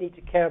 You really need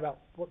to care about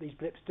what these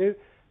blips do.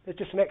 There's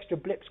just some extra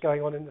blips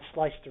going on in the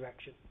slice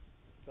direction,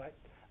 right?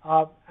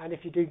 And if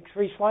you're doing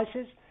 3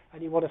 slices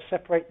and you want to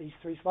separate these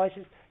 3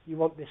 slices, you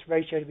want this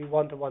ratio to be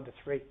 1 to 1 to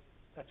 3.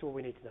 That's all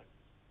we need to know.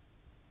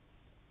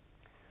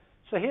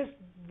 So here's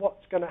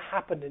what's going to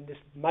happen in this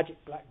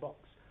magic black box.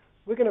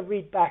 We're going to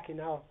read back in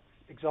our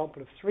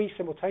example of 3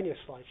 simultaneous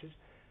slices,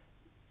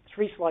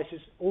 3 slices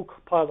all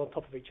piled on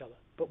top of each other,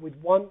 but with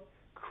one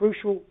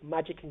crucial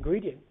magic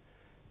ingredient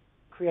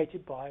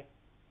created by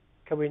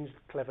Corinne's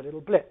clever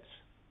little blips.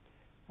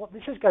 What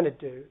this is going to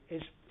do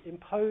is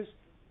impose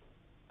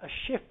a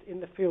shift in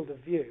the field of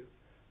view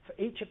for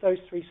each of those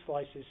 3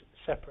 slices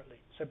separately.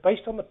 So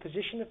based on the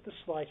position of the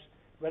slice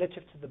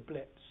relative to the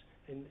blips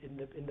in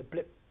the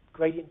blip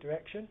gradient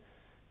direction,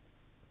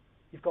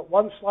 you've got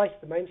one slice,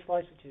 the main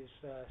slice, which is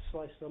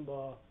slice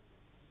number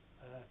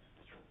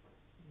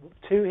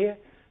 2 here.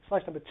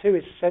 Slice number 2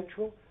 is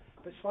central,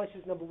 but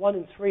slices number 1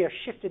 and 3 are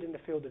shifted in the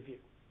field of view.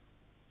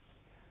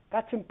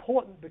 That's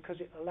important because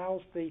it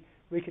allows the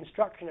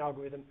reconstruction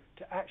algorithm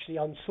to actually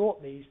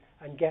unsort these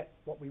and get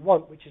what we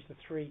want, which is the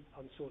 3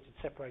 unsorted,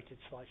 separated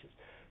slices.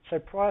 So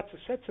prior to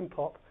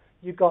Sertzenpop,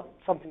 you got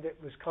something that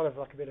was kind of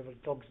like a bit of a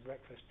dog's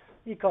breakfast.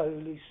 You got a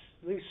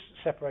loose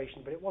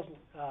separation, but it wasn't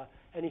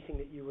anything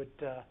that you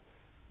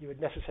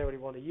would necessarily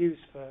want to use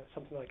for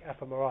something like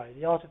fMRI.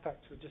 The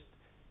artifacts were just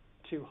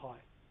too high.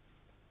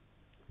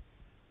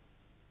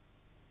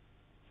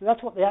 So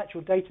that's what the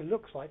actual data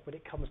looks like when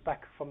it comes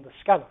back from the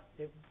scanner.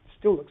 It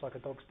still looks like a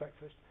dog's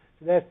breakfast.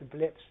 So there's the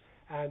blips,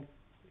 and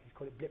you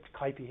call it blips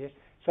Kaipi here.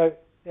 So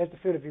there's the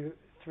field of view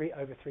 3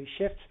 over 3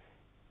 shifts.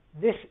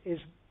 This is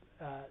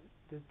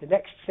the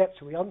next step.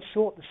 So we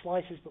unsort the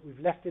slices, but we've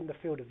left in the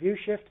field of view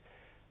shift.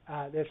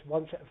 There's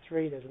one set of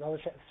 3. There's another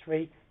set of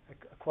 3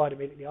 acquired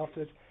immediately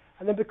afterwards.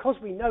 And then because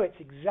we know it's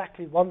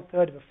exactly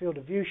 1/3 of a field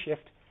of view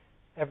shift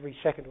every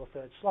second or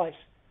third slice,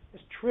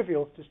 it's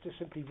trivial just to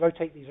simply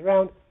rotate these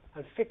around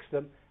and fix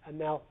them, and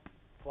now,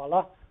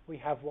 voila, we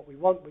have what we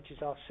want, which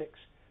is our 6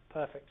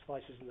 perfect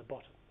slices in the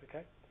bottom.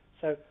 Okay,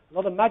 so a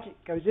lot of magic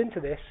goes into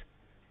this,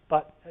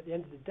 but at the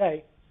end of the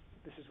day,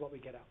 this is what we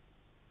get out.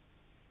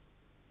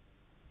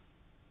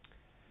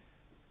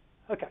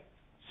 Okay,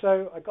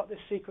 so I got this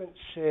sequence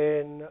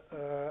in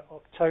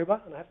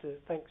October, and I have to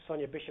thank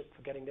Sonia Bishop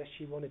for getting this.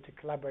 She wanted to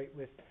collaborate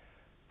with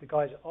the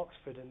guys at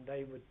Oxford, and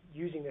they were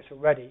using this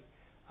already.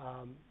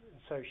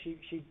 So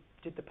she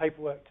did the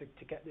paperwork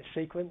to get this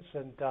sequence,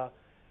 and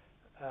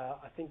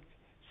I think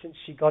since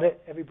she got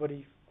it,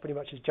 everybody pretty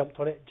much has jumped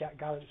on it. Jack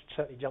Gallant's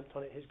certainly jumped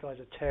on it. His guys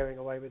are tearing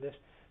away with this,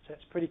 so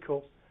it's pretty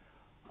cool.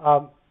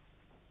 I'll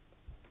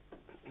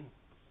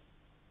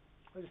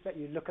just let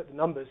you look at the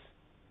numbers.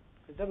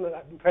 It doesn't look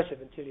that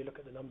impressive until you look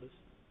at the numbers.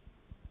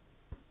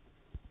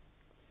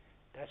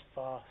 That's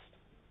fast.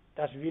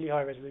 That's really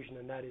high resolution,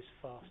 and that is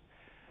fast.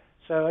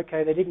 So,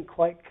 okay, they didn't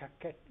quite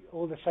get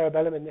all the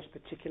cerebellum in this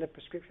particular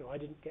prescription. I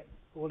didn't get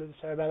all of the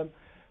cerebellum,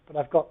 but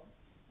I've got,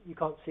 you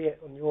can't see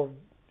it on your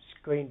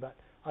screen, but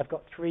I've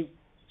got 3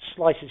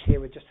 slices here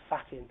with just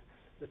fat in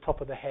the top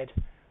of the head.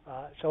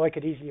 So I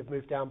could easily have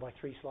moved down by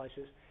 3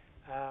 slices.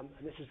 And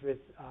this is with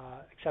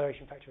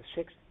acceleration factor of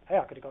 6. Hey,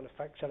 I could have gone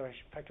to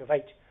acceleration factor of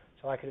 8.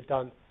 So I could have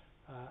done,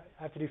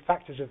 I have to do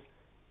factors of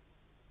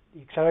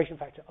the acceleration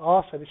factor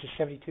R, so this is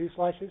 72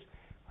 slices.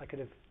 I could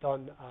have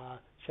done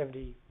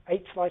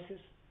 78 slices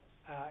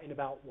in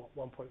about,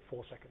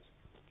 1.4 seconds.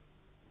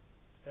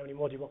 How many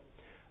more do you want?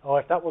 Or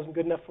if that wasn't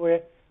good enough for you,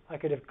 I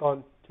could have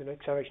gone to an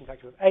acceleration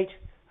factor of 8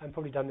 and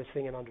probably done this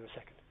thing in under a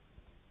second.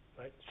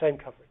 Right? Same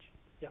coverage.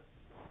 Yeah.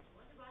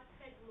 What about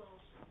head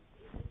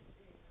motion?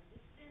 Is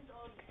it distant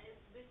or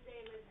the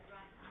same as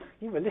right?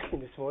 You were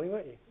listening this morning,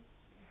 weren't you?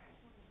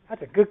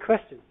 That's a good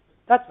question.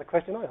 That's the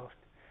question I asked.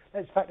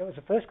 In fact, that was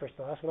the first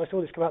question I asked. When I saw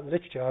this come out in the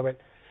literature, I went,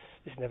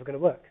 this is never going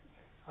to work.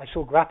 I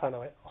saw grappa and I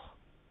went, oh,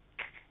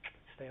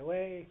 stay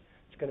away.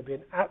 It's going to be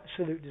an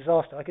absolute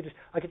disaster. I could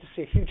just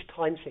see a huge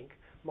time sink.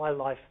 My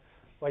life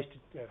wasted,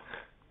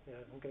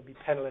 I'm going to be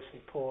penniless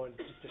and poor and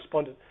just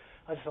despondent.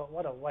 I just thought,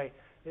 what a way.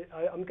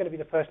 I'm going to be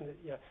the person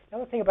that, The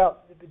other thing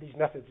about these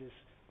methods is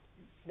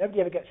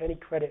nobody ever gets any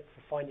credit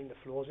for finding the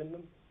flaws in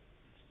them.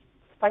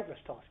 It's a thankless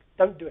task.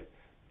 Don't do it.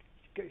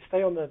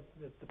 Stay on the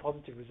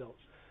positive results.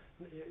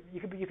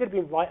 You could have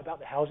been right about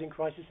the housing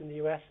crisis in the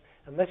US.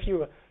 Unless you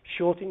were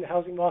shorting the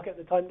housing market at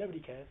the time, nobody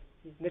cares.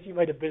 Unless you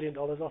made $1 billion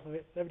off of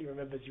it, nobody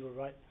remembers you were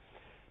right.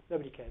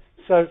 Nobody cares.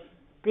 So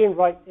being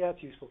right, yeah,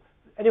 it's useful.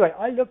 anyway,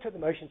 I looked at the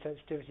motion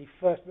sensitivity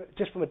first,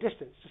 just from a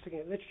distance, just looking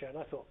at literature, and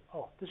I thought,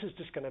 oh, this is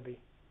just going to be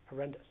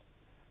horrendous.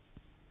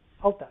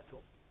 Hold that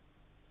thought,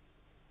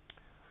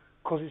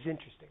 because it's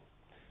interesting.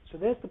 So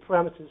there's the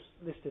parameters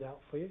listed out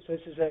for you. So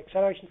this is an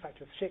acceleration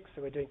factor of 6,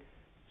 so we're doing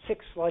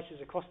 6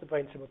 slices across the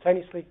brain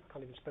simultaneously. I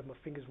can't even spread my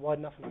fingers wide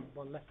enough and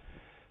one left.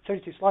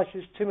 72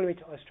 slices, 2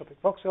 millimeter isotropic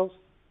voxels.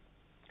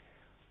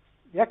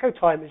 The echo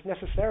time is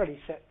necessarily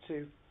set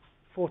to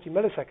 40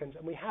 milliseconds,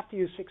 and we have to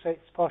use 6/8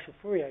 partial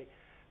Fourier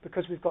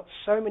because we've got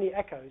so many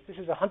echoes. This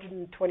is a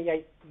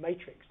 128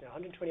 matrix now,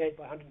 128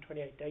 by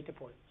 128 data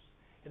points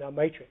in our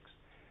matrix.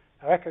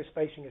 Our echo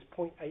spacing is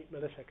 0.8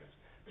 milliseconds.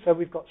 So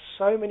we've got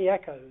so many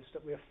echoes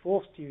that we're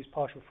forced to use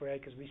partial Fourier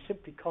because we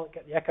simply can't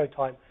get the echo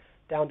time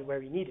down to where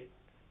we need it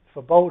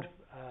for bold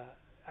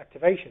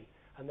activation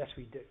unless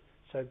we do.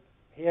 So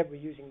here we're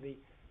using the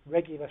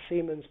regular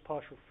Siemens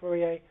partial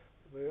Fourier.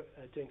 We're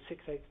doing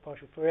 6/8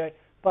 partial Fourier,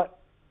 but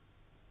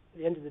at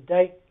the end of the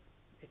day,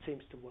 it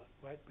seems to work,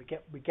 right? We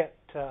get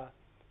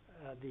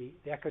the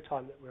echo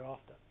time that we're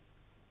after.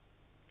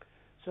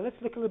 So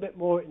let's look a little bit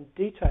more in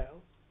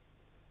detail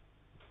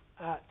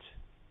at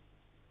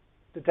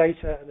the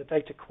data and the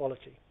data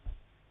quality.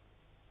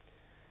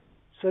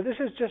 So this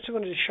is just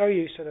wanted to show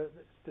you sort of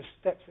the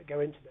steps that go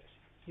into this.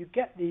 You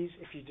get these,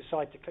 if you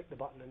decide to click the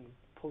button and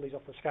pull these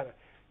off the scanner,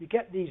 you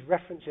get these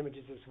reference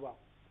images as well.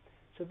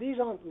 So these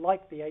aren't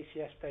like the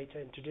ACS data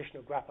in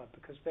traditional grappa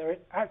because they're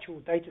actual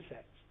data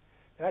sets,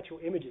 they're actual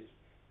images,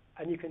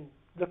 and you can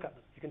look at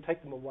them, you can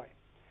take them away.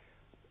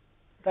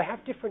 They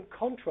have different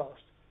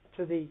contrast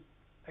to the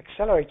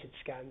accelerated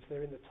scans that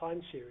are in the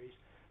time series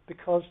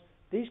because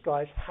these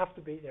guys have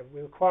to be,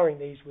 we're requiring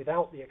these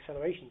without the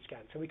acceleration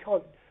scan. So we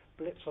can't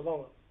blitz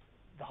along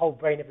the whole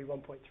brain every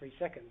 1.3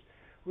 seconds.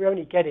 We're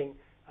only getting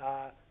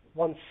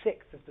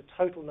 1/6 of the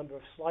total number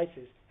of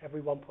slices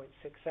every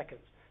 1.6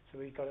 seconds. So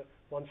we've got a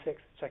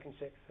 1/6, second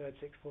 6, third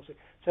 6, fourth 6.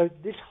 So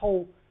this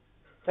whole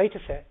data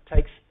set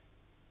takes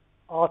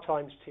R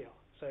times TR.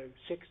 So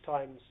 6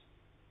 times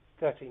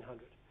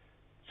 1300.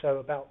 So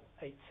about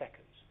 8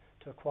 seconds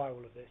to acquire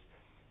all of this.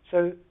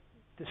 So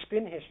the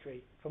spin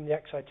history from the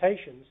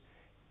excitations,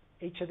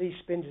 each of these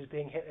spins is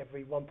being hit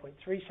every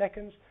 1.3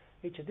 seconds.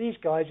 Each of these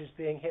guys is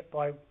being hit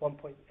by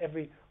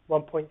every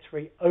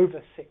 1.3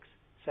 over 6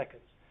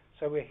 seconds.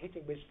 So we're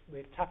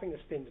tapping the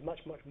spins much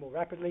more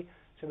rapidly.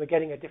 So we're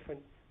getting a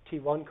different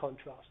T1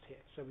 contrast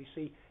here. So we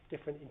see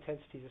different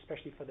intensities,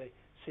 especially for the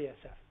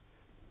CSF.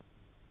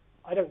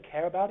 I don't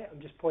care about it.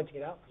 I'm just pointing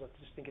it out because I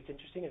just think it's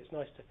interesting and it's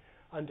nice to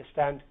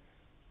understand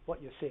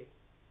what you're seeing.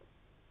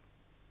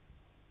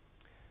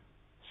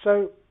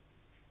 So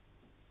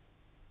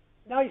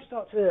now you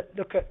start to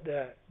look at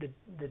the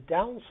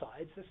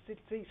downsides. Let's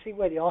see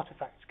where the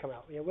artifacts come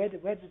out. You know, where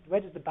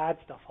does the bad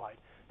stuff hide?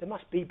 There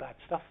must be bad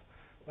stuff,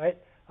 right?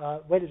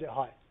 Where does it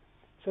hide?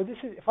 So this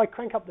is, if I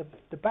crank up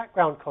the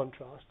background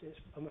contrast,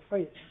 I'm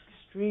afraid it's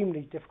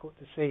extremely difficult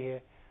to see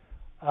here.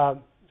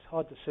 It's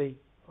hard to see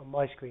on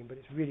my screen, but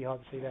it's really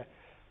hard to see there.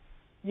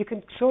 You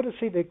can sort of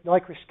see the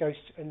Nyquist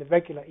ghost in the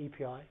regular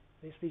EPI.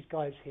 It's these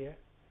guys here.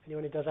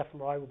 Anyone who does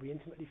fMRI will be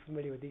intimately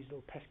familiar with these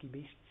little pesky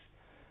beasts.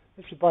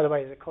 This is, by the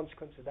way, is a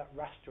consequence of that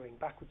rastering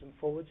backwards and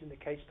forwards in the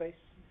K-space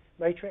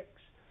matrix.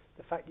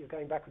 The fact you're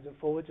going backwards and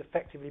forwards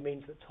effectively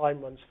means that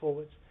time runs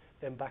forwards,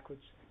 then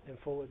backwards, then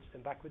forwards,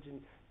 then backwards.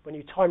 And when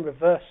you time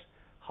reverse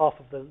half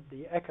of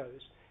the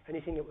echoes,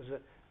 anything that was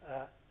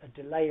a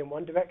delay in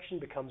one direction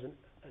becomes an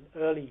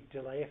early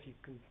delay, if you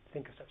can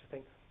think of such a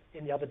thing,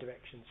 in the other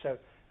direction. So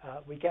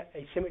we get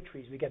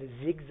asymmetries, we get a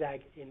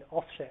zigzag in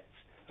offsets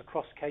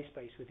across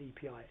K-space with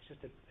EPI. It's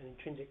just an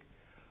intrinsic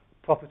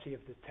property of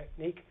the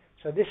technique.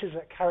 So this is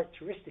a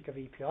characteristic of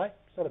EPI.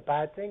 It's not a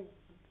bad thing.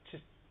 It's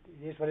just,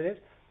 it is what it is.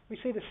 We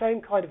see the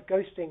same kind of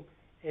ghosting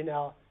in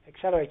our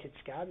accelerated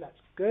scan. That's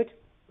good.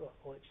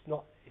 Or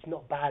it's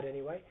not bad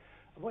anyway.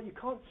 And what you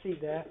can't see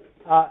there,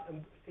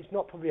 it's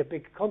not probably a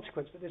big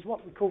consequence, but there's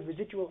what we call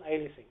residual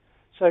aliasing.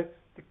 So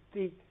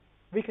the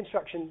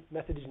reconstruction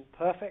method isn't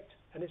perfect,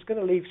 and it's going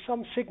to leave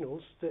some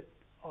signals that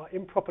are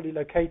improperly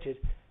located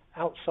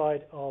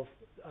outside of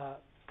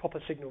proper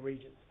signal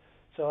regions.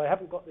 So I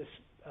haven't got this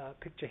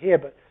picture here,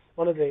 but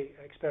one of the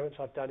experiments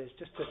I've done is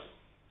just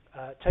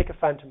to take a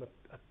phantom,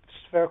 a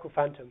spherical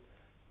phantom,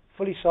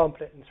 fully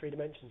sample it in 3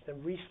 dimensions,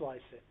 then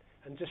reslice it,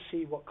 and just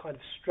see what kind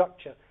of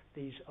structure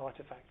these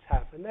artifacts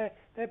have. And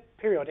they're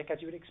periodic, as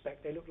you would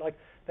expect. They look like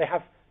they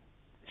have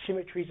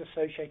symmetries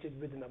associated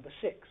with the number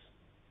 6.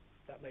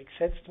 That makes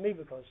sense to me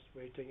because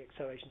we're doing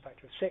acceleration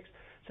factor of 6.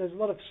 So there's a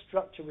lot of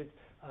structure with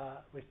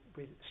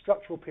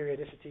structural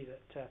periodicity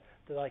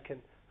that I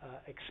can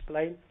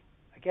explain.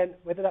 Again,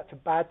 whether that's a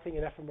bad thing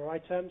in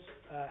fMRI terms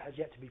has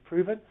yet to be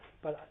proven,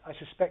 but I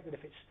suspect that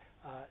if it's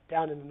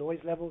down in the noise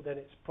level, then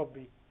it's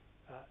probably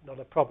not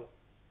a problem.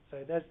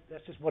 So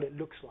that's just what it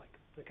looks like.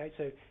 Okay,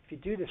 so if you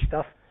do this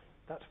stuff,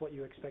 that's what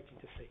you're expecting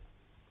to see.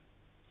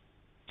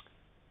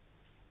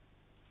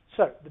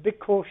 So the big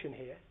caution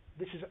here,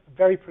 this is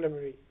very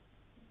preliminary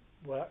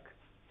work,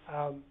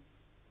 and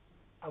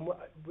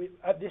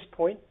at this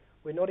point,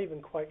 we're not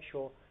even quite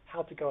sure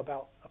how to go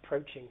about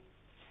approaching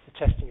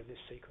the testing of this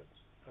sequence.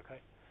 Okay.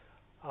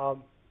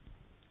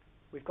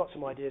 We've got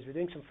some ideas. We're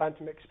doing some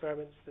phantom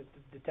experiments.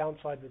 The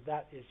downside with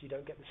that is you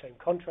don't get the same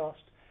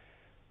contrast.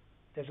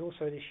 There's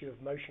also an issue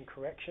of motion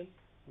correction,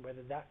 and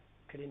whether that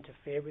could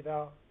interfere with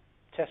our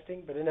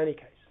testing. But in any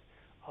case,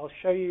 I'll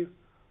show you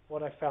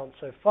what I found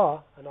so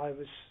far, and I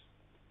was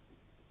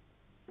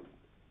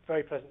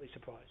very pleasantly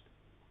surprised.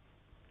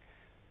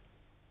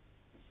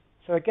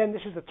 So again,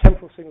 this is the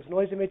temporal signals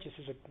noise image. This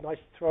is a nice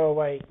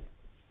throwaway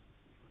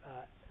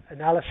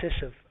analysis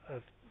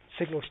of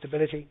signal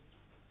stability.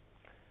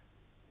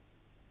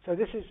 So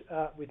this is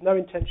with no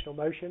intentional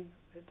motion.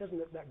 It doesn't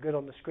look that good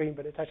on the screen,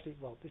 but it's actually,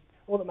 well,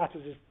 all that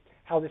matters is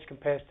how this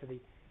compares to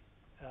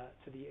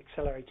the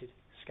accelerated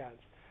scans.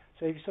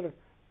 So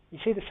you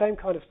see the same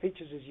kind of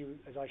features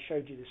as I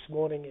showed you this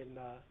morning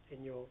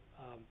in your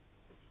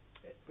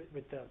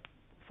with the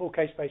full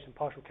case-based and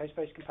partial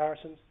case-based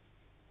comparisons.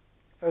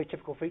 Very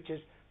typical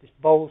features. This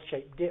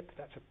bowl-shaped dip,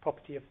 that's a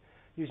property of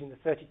using the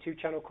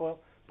 32-channel coil.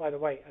 By the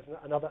way, as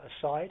another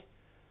aside,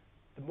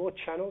 the more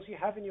channels you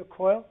have in your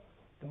coil,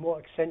 the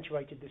more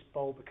accentuated this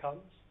bowl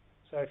becomes.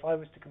 So if I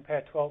was to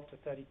compare 12 to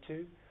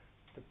 32,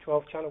 the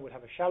 12-channel would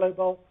have a shallow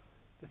bowl,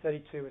 the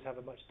 32 would have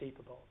a much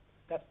deeper bowl.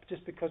 That's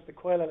just because the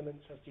coil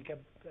elements, as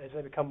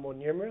they become more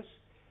numerous,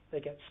 they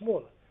get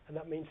smaller. And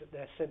that means that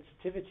their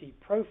sensitivity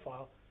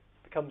profile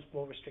becomes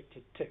more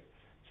restricted too.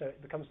 So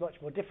it becomes much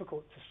more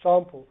difficult to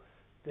sample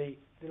the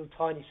little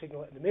tiny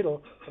signal in the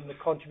middle from the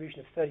contribution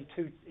of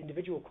 32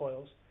 individual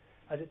coils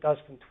as it does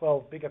from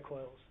 12 bigger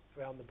coils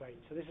around the brain.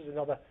 So this is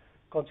another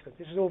consequence.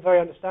 This is all very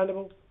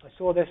understandable. I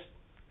saw this.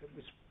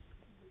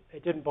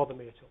 It didn't bother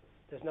me at all.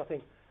 There's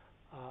nothing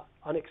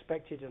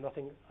unexpected and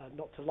nothing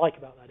not to like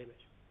about that image.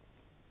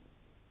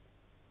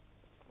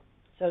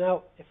 So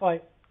now, if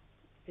I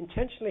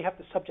intentionally have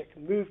the subject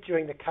move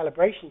during the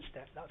calibration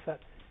step, that's that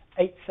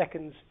 8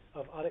 seconds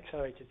of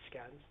unaccelerated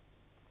scans,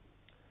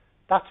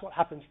 that's what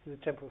happens to the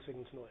temporal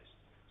signals noise.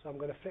 So I'm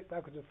going to flick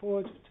backwards and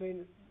forwards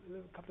between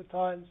a couple of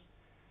times.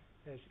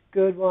 There's a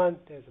good one,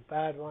 there's a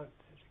bad one,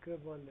 there's a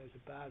good one, there's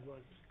a bad one,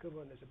 there's a good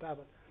one, there's a bad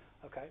one.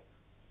 Okay.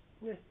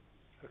 Yeah.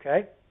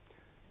 Okay.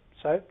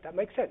 So that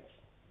makes sense.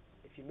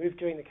 If you move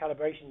during the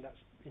calibration, that's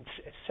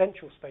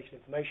essential spatial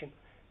information.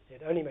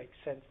 It only makes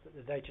sense that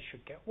the data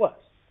should get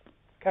worse.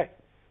 Okay,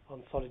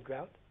 on solid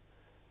ground.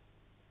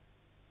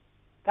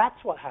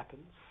 That's what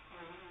happens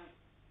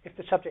if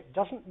the subject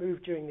doesn't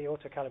move during the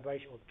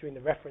auto-calibration or during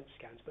the reference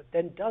scans, but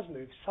then does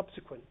move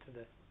subsequent to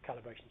the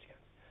calibration scans.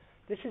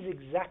 This is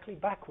exactly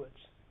backwards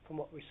from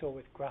what we saw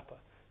with grappa.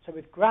 So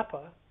with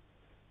grappa,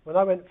 when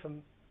I went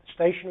from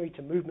stationary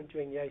to movement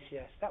during the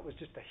ACS, that was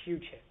just a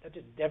huge hit. That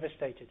just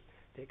devastated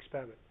the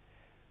experiment.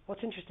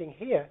 What's interesting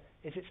here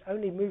is it's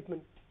only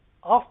movement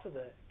after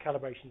the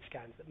calibration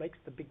scans that makes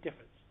the big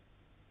difference.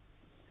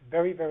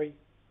 Very, very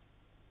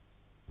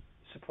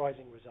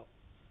surprising result.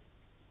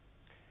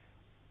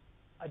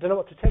 I don't know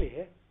what to tell you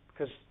here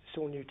because it's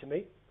all new to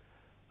me,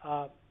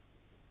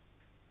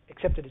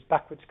 except it is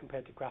backwards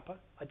compared to grappa.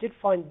 I did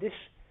find this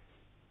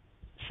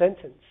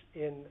sentence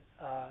in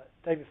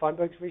David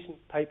Feinberg's recent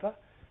paper,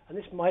 and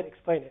this might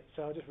explain it,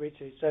 so I'll just read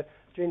to you. So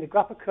during the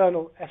grappa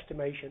kernel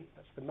estimation,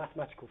 that's the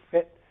mathematical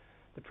fit,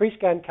 the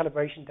pre-scan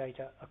calibration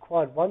data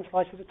acquired one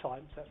slice at a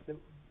time, so that's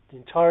the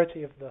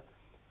entirety of the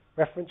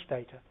reference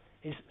data,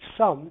 is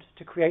summed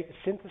to create a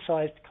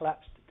synthesized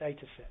collapsed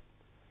data set.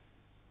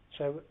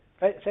 So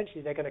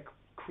essentially they're going to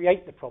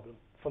create the problem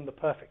from the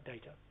perfect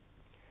data.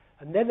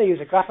 And then they use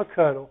a grappa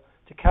kernel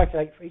to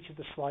calculate for each of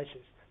the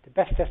slices to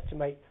best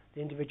estimate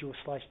the individual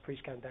slice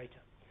pre-scan data.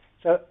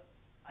 So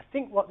I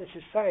think what this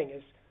is saying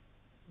is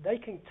they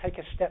can take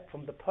a step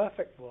from the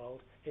perfect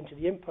world into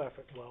the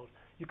imperfect world.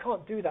 You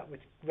can't do that with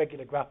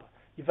regular grappa.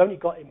 You've only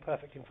got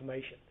imperfect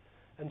information.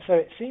 And so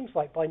it seems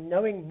like by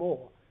knowing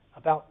more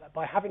about that,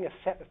 by having a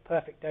set of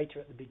perfect data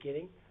at the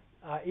beginning,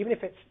 even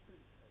if it's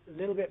a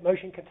little bit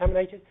motion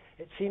contaminated,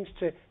 it seems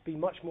to be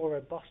much more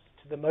robust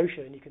to the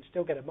motion, and you can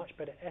still get a much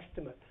better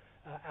estimate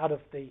out of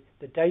the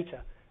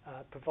data,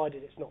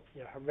 provided it's not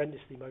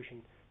horrendously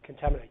motion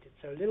contaminated.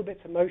 So a little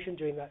bits of motion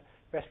during that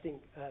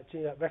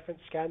reference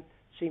scan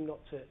seem not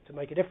to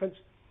make a difference.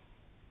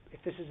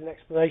 If this is an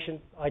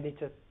explanation, I need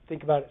to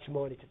think about it some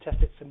more. I need to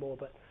test it some more,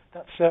 but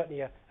that's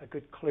certainly a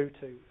good clue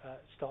to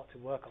start to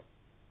work on.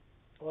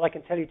 All I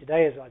can tell you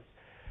today is I've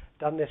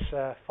done this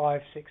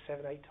 5, 6,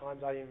 7, 8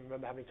 times. I don't even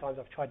remember how many times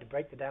I've tried to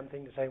break the damn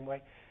thing the same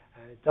way,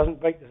 and it doesn't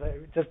break the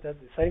same. It just does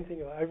the same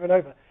thing over and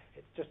over.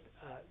 It's just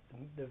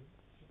the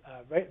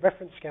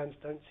reference scans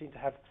don't seem to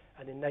have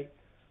an innate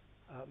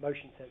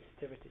motion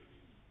sensitivity.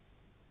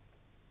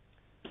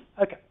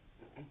 Okay.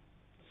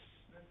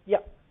 Yeah.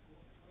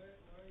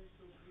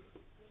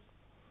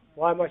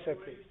 Why am I so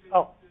pleased?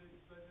 Oh.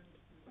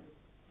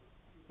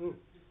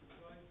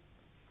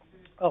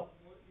 Oh.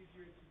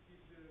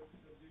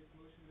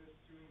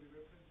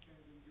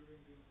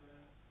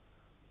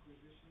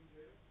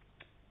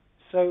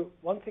 So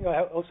one thing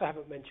I also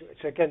haven't mentioned,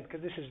 so again,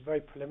 because this is very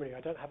preliminary,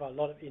 I don't have a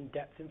lot of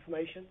in-depth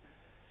information.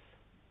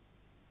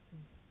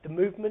 The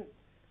movement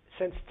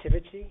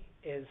sensitivity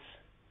is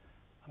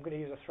I'm going to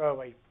use a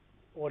throwaway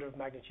order of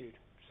magnitude,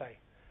 say,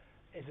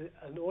 is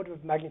an order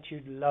of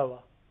magnitude lower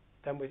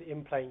than with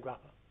in-plane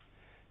grappa.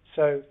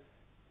 So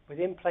with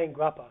in-plane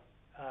grappa,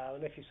 I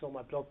don't know if you saw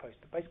my blog post,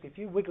 but basically if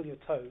you wiggle your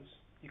toes,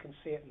 you can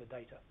see it in the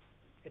data.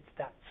 It's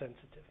that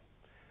sensitive.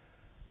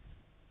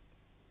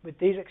 With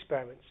these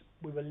experiments,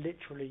 we were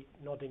literally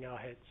nodding our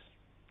heads,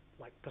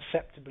 like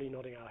perceptibly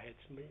nodding our heads,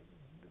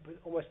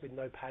 almost with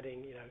no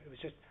padding. You know, it was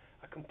just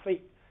a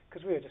complete,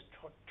 because we were just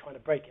trying to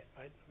break it,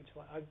 right?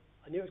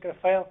 I knew it was going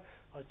to fail.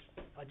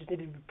 I just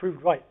needed to be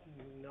proved right,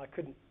 and I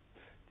couldn't.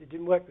 It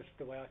didn't work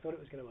the way I thought it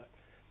was going to work.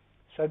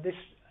 So this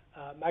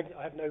magnet,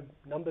 I have no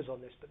numbers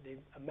on this, but the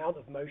amount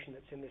of motion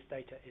that's in this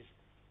data is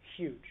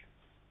huge,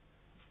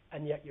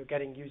 and yet you're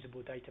getting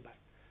usable data back.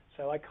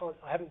 So I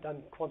haven't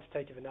done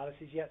quantitative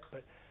analyses yet,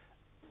 but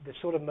the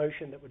sort of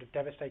motion that would have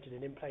devastated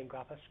an in-plane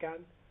grappa scan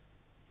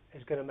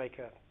is going to make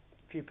a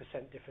few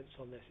percent difference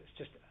on this. It's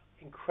just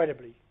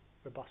incredibly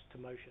robust to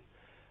motion.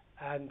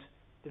 And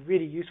the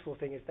really useful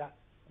thing is that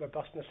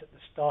robustness at the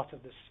start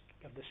of the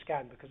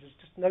scan, because there's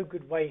just no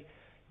good way,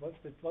 once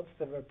the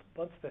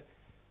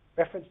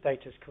reference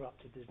data is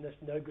corrupted, there's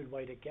just no good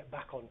way to get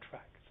back on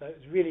track. So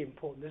it's really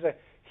important. There's a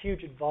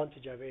huge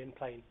advantage over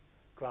in-plane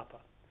grappa,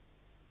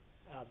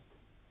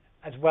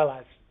 as well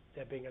as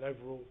there being an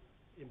overall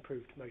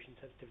improved motion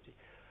sensitivity.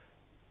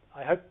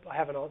 I hope I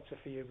have an answer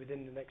for you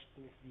within the next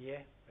year.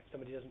 If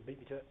somebody doesn't beat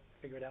me to it,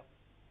 figure it out.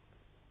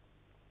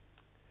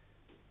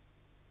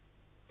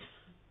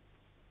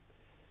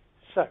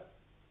 So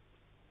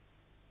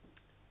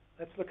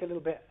let's look a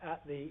little bit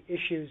at the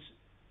issues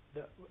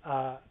that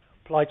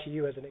apply to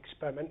you as an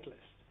experimentalist,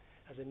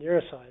 as a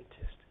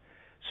neuroscientist.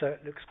 So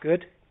it looks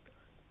good.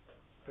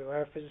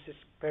 Beware of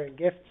physicists bearing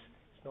gifts.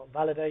 It's not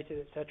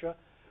validated, etc.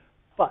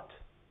 But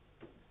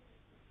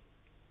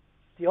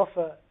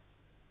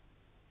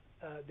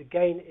the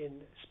gain in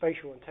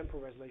spatial and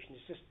temporal resolution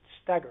is just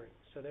staggering.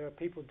 So there are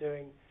people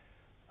doing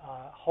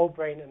whole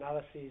brain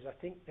analyses. I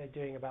think they're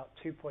doing about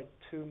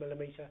 2.2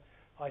 millimeter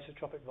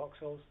isotropic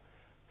voxels,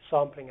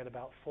 sampling at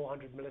about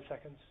 400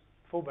 milliseconds.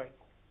 Full brain,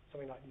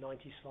 something like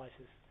 90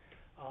 slices.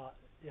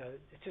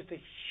 It's just a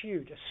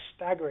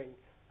staggering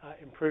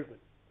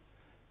improvement.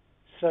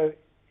 So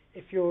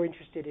if you're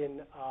interested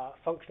in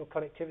functional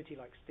connectivity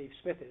like Steve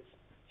Smith is,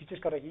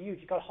 you've got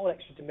a whole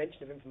extra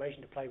dimension of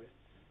information to play with.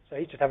 So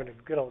he's just having a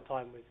good old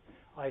time with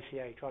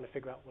ICA, trying to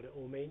figure out what it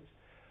all means.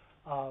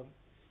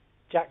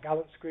 Jack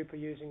Gallant's group are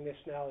using this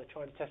now. They're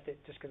trying to test it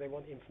just because they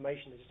want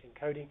information. They're just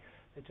encoding.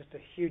 They're just a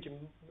huge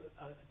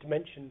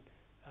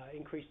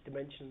increased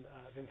dimension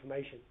of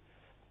information.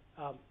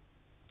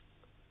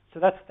 So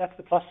that's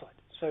the plus side.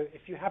 So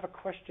if you have a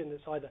question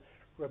that's either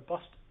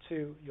robust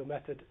to your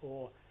method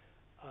or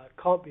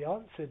can't be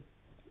answered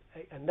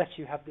unless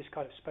you have this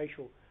kind of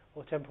spatial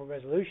or temporal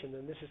resolution,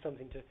 then this is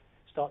something to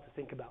start to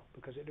think about,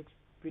 because it looks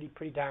really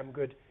pretty damn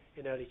good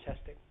in early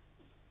testing.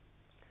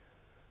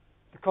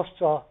 The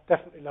costs are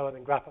definitely lower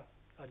than grappa.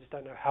 I just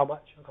don't know how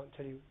much. I can't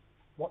tell you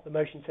what the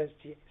motion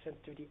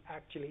sensitivity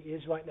actually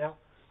is right now.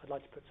 I'd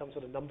like to put some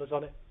sort of numbers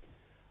on it.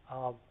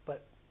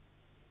 But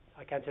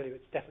I can tell you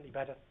it's definitely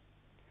better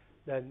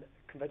than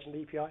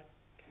conventional EPI.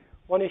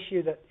 One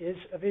issue that is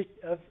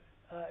of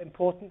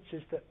importance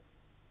is that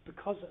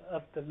because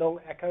of the long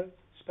echo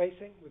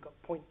spacing, we've got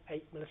 0.8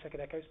 millisecond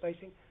echo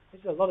spacing.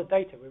 This is a lot of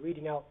data. We're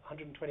reading out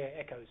 128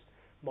 echoes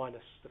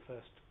minus the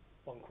first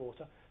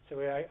 1/4. So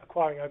we're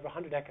acquiring over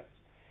 100 echoes.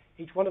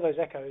 Each one of those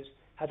echoes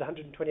has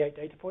 128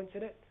 data points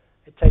in it.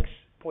 It takes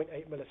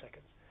 0.8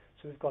 milliseconds.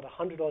 So we've got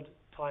 100 odd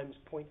times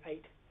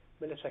 0.8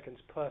 milliseconds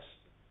per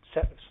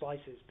set of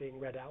slices being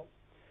read out.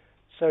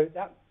 So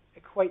that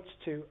equates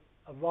to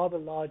a rather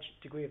large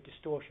degree of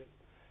distortion.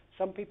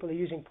 Some people are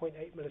using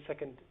 0.8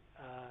 millisecond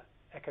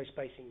echo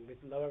spacing with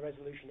lower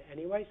resolution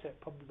anyway, so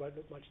it probably won't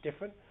look much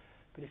different.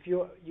 But if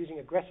you're using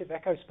aggressive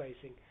echo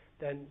spacing,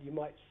 then you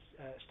might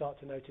start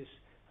to notice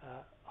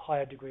a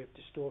higher degree of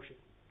distortion.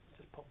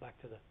 Let's just pop back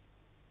to the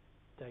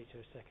data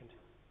a second.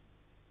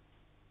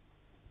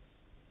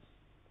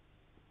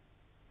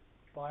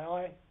 By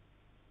eye,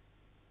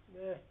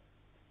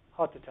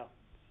 hard to tell.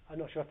 I'm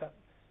not sure if that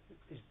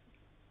is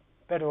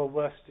better or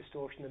worse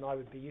distortion than I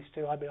would be used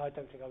to. I mean, I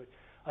don't think I would.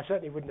 I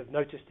certainly wouldn't have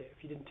noticed it.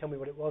 If you didn't tell me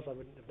what it was, I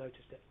wouldn't have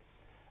noticed it.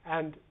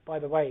 And by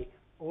the way,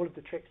 all of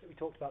the tricks that we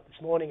talked about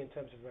this morning in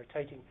terms of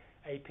rotating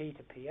AP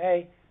to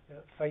PA,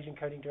 phase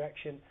encoding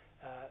direction,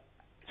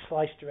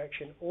 slice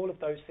direction, all of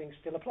those things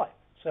still apply.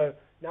 So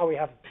now we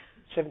have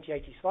 70,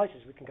 80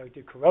 slices. We can go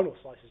do coronal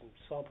slices and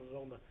sample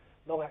along the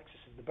long axis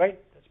of the brain.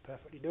 That's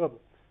perfectly doable.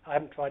 I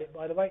haven't tried it,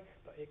 by the way,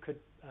 but it could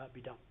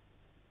be done.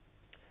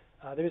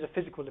 There is a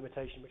physical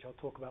limitation, which I'll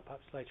talk about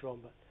perhaps later on,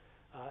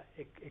 but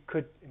it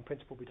could, in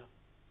principle, be done.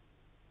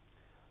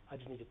 I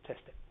just need to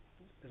test it.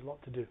 There's a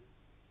lot to do.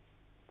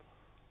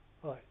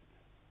 All right.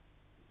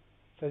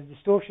 So the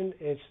distortion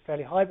is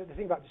fairly high, but the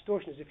thing about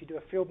distortion is if you do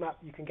a field map,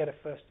 you can get a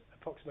first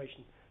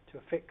approximation to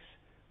a fix,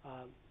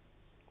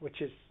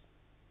 which is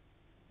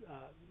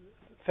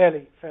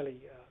fairly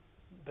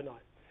benign.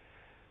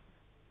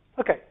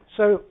 Okay,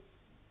 so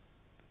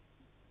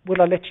will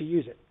I let you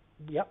use it?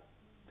 Yep.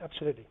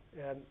 absolutely.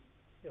 I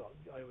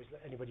always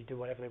let anybody do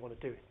whatever they want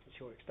to do. It's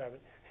your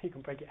experiment. You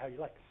can break it how you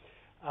like.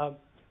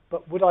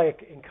 But would I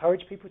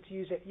encourage people to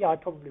use it? Yeah, I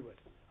probably would.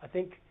 I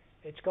think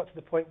it's got to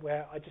the point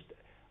where I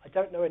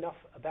don't know enough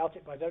about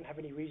it, but I don't have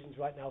any reasons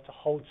right now to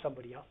hold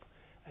somebody up.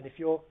 And if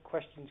your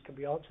questions can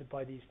be answered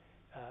by these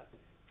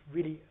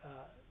really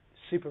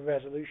super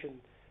resolution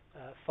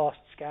fast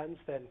scans,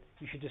 then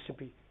you should just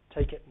simply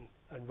take it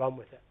and run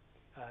with it.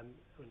 And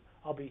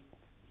I'll be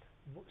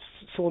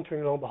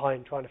sauntering along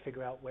behind trying to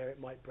figure out where it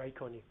might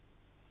break on you.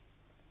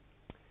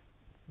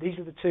 These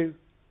are the two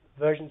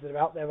versions that are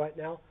out there right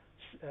now.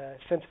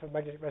 Center for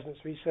Magnetic Resonance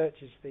Research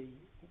is the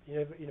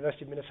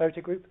University of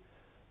Minnesota group.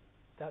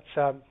 That's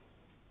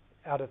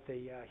out of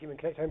the Human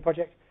Connectome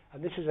Project.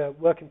 And this is a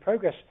work in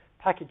progress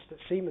package that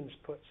Siemens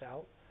puts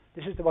out.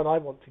 This is the one I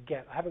want to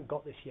get. I haven't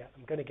got this yet.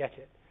 I'm going to get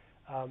it.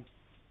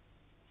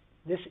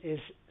 This is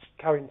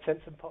Karin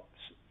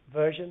Sensenpop's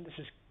version. This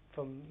is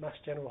from Mass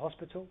General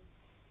Hospital.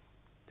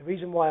 The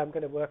reason why I'm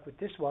going to work with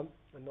this one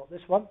and not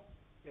this one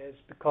is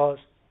because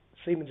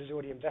Siemens is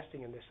already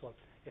investing in this one.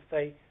 If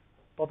they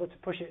bother to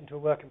push it into a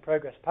work in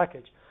progress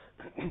package,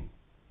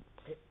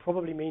 it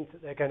probably means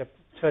that they're going to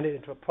turn it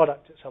into a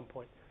product at some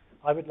point.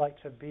 I would like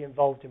to be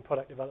involved in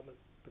product development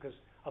because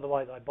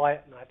otherwise I buy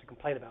it and I have to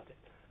complain about it.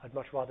 I'd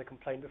much rather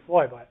complain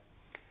before I buy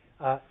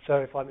it. So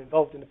if I'm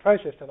involved in the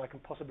process, then I can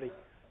possibly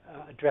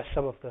address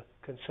some of the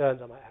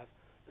concerns I might have.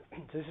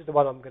 So this is the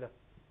one I'm going to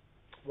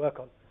work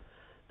on.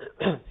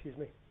 Excuse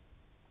me.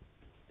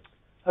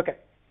 Okay.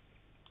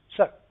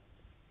 So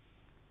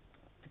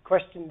the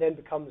question then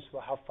becomes,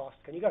 well, how fast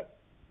can you go?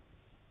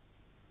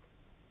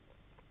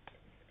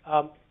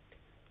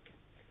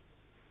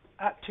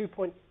 At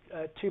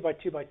 2.2 by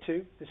 2 by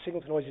 2, the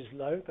signal to noise is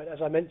low, but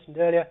as I mentioned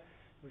earlier,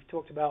 we've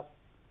talked about,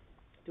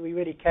 do we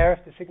really care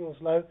if the signal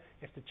is low,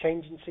 if the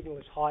change in signal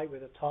is high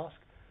with a task?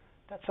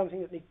 That's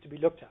something that needs to be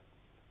looked at.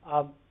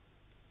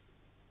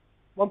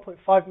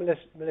 1.5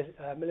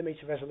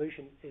 millimeter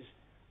resolution is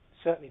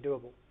certainly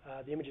doable.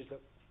 The images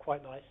look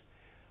quite nice,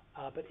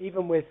 but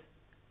even with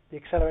the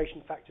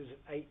acceleration factors of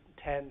 8,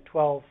 10,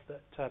 12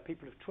 that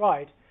people have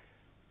tried,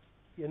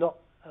 it's not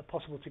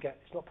possible to get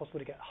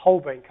whole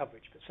brain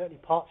coverage, but certainly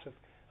parts of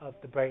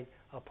the brain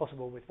are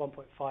possible with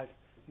 1.5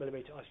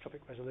 millimeter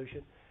isotropic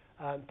resolution.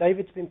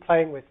 David's been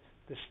playing with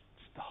the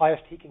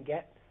highest he can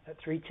get at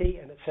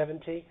 3T and at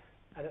 7T,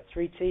 and at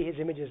 3T his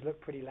images look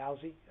pretty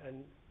lousy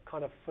and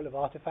kind of full of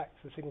artifacts.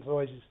 The signal to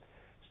noise is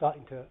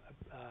starting to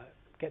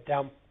get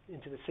down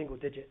into the single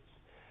digits.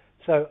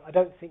 So I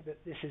don't think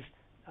that this is,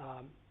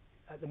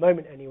 at the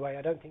moment anyway,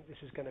 I don't think this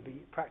is going to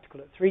be practical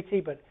at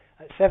 3T, but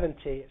at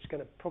 7T it's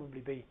going to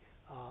probably be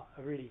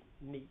a really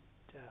neat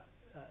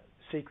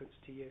sequence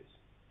to use.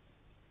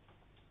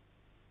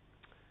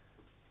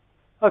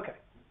 Okay,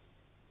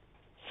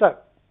 so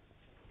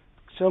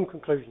some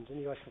conclusions, and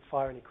you guys can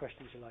fire any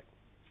questions you like.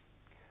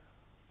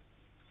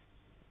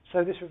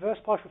 So this reverse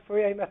partial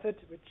Fourier method,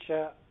 which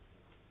I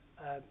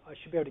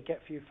should be able to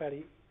get for you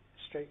fairly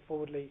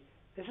straightforwardly,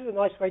 this is a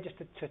nice way just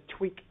to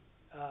tweak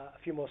a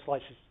few more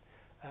slices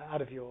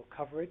out of your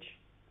coverage,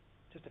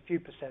 just a few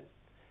percent.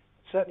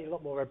 Certainly a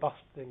lot more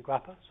robust than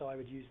Grappa, so I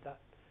would use that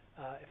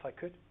if I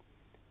could.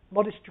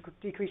 Modest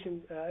increase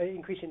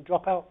in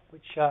dropout,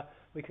 which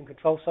we can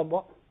control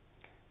somewhat.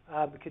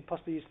 We could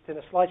possibly use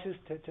thinner slices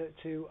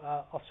to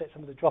offset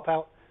some of the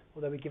dropout,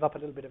 although we give up a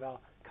little bit of our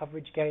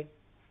coverage gain.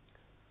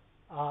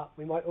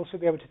 We might also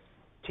be able to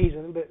tease a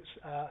little bit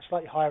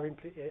slightly higher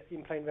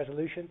in-plane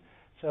resolution.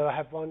 So I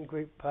have one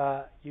group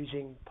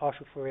using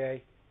partial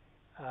Fourier,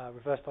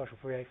 reverse partial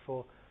Fourier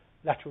for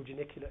lateral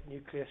geniculate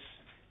nucleus,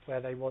 where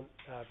they want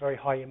very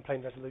high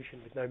in-plane resolution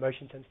with no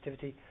motion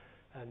sensitivity,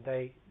 and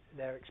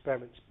their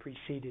experiments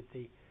preceded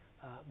the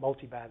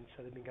multiband,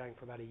 so they've been going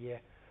for about a year.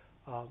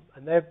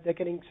 And they're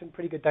getting some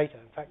pretty good data.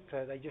 In fact,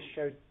 they just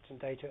showed some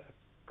data at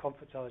a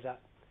conference I was at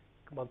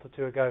a month or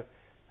two ago,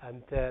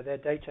 and their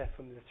data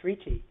from the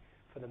 3T,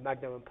 from the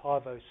Magno and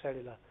Parvo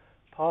cellular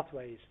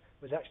pathways,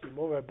 was actually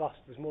more robust,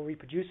 was more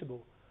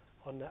reproducible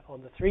on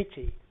the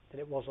 3T than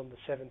it was on the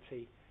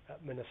 7T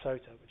at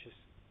Minnesota, which is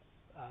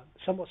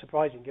somewhat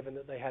surprising given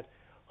that they had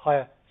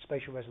higher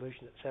spatial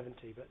resolution at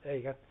 7T. But there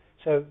you go.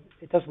 So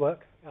it does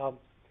work.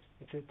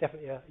 It's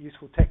definitely a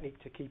useful technique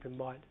to keep in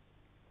mind.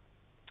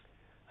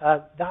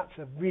 That's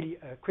a really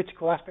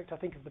critical aspect, I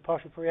think, of the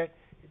partial Fourier.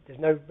 There's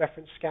no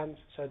reference scans,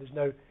 so there's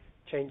no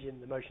change in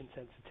the motion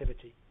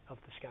sensitivity of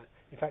the scan.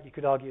 In fact, you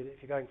could argue that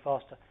if you're going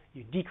faster,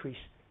 you decrease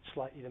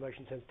slightly the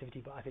motion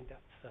sensitivity, but I think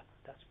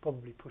that's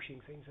probably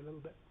pushing things a little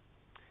bit.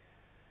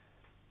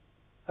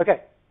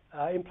 Okay,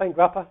 in-plane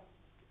Grappa,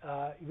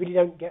 you really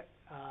don't get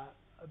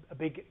a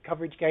big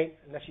coverage gain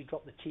unless you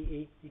drop the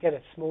TE. You get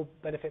a small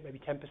benefit, maybe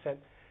 10%.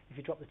 If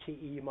you drop the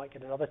TE, you might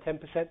get another 10%.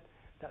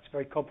 That's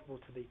very comparable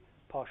to the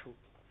partial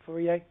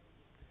Fourier.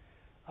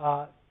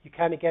 You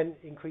can, again,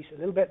 increase a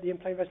little bit the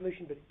in-plane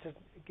resolution, but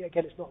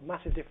again, it's not a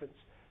massive difference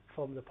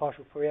from the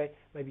partial Fourier,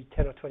 maybe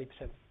 10 or 20%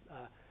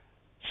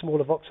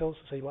 smaller voxels,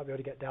 so you might be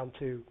able to get down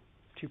to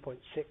 2.6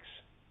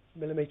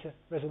 millimeter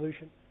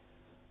resolution,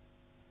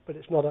 but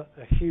it's not a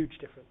huge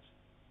difference.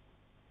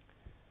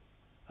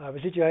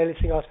 Residual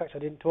aliasing artifacts I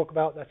didn't talk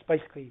about. That's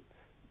basically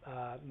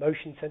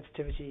motion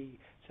sensitivity,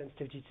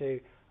 sensitivity to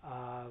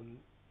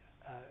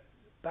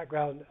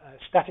background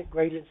static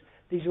gradients.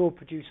 These all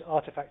produce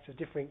artifacts of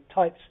different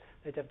types.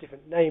 They'd have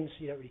different names.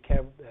 You don't really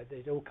care.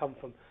 They all come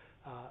from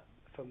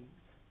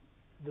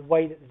the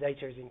way that the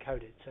data is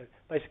encoded. So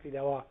basically,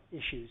 there are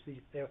issues.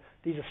 These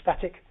are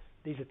static.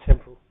 These are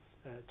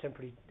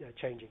temporally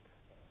changing.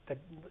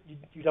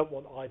 You don't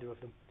want either of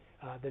them.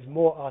 There's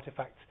more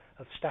artifacts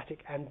of static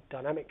and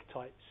dynamic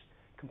types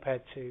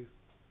compared to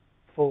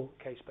full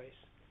K-space,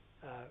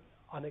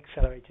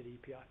 unaccelerated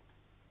EPI.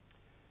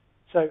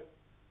 So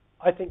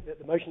I think that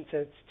the motion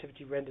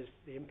sensitivity renders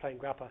the in-plane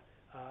grappa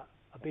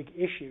a big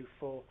issue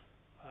for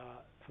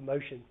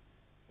motion,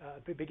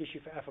 a big issue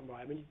for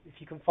fMRI. I mean,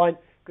 if you can find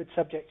good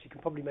subjects, you can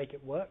probably make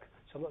it work.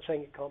 So I'm not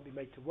saying it can't be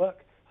made to work.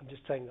 I'm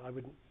just saying that I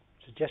wouldn't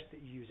suggest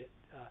that you use it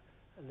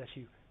unless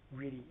you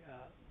really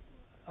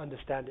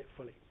understand it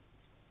fully.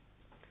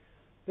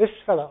 This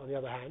fella, on the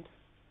other hand,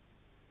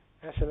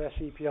 SMS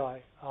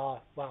EPI,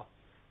 wow,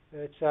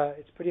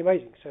 it's pretty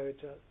amazing. So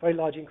it's a very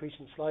large increase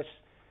in slice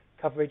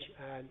coverage,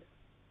 and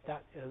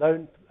that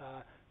alone,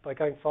 by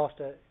going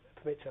faster,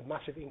 permits a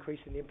massive increase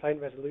in the in-plane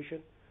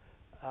resolution.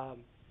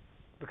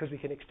 Because we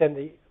can extend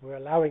we're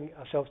allowing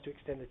ourselves to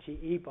extend the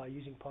TE by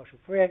using partial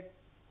Fourier.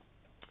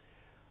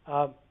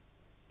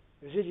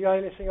 Residual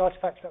aliasing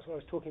artifacts, that's what I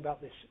was talking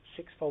about, this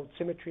six-fold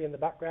symmetry in the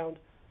background.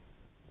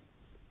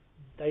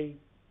 They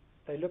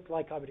look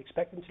like I would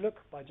expect them to look,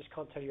 but I just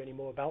can't tell you any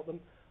more about them.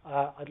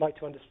 I'd like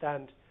to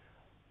understand,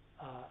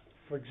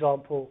 for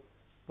example,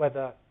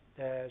 whether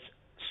there's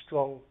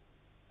strong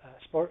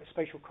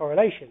spatial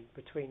correlation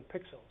between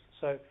pixels.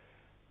 So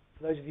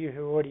for those of you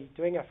who are already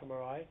doing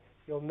fMRI,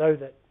 you'll know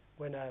that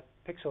when a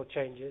pixel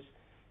changes,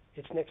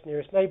 its next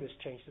nearest neighbors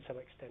change to some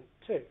extent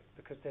too,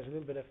 because there's a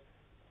little bit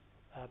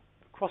of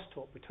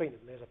crosstalk between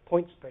them. There's a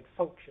point spread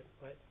function,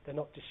 right? They're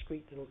not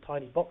discrete little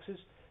tiny boxes.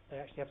 They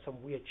actually have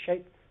some weird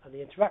shape, and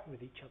they interact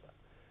with each other.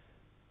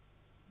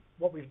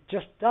 What we've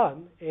just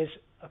done is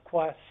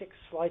acquire 6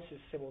 slices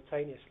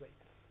simultaneously.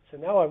 So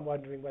now I'm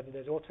wondering whether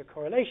there's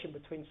autocorrelation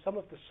between some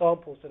of the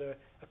samples that are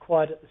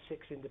acquired at the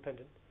 6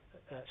 independent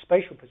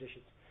spatial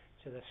positions.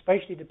 So they're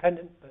spatially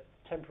dependent, but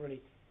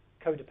temporally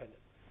codependent.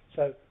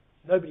 So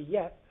nobody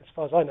yet, as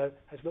far as I know,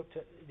 has looked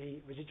at the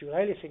residual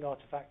aliasing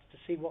artifacts to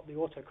see what the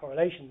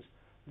autocorrelations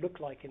look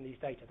like in these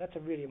data. That's a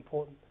really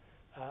important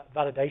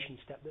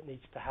validation step that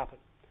needs to happen.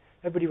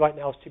 Everybody right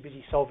now is too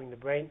busy solving the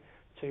brain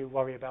to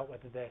worry about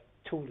whether their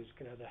tool is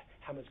going to, the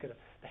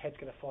head's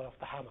going to fly off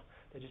the hammer.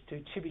 They're just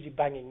too busy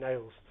banging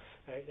nails.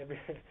 Right?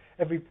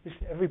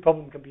 Every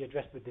problem can be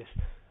addressed with this.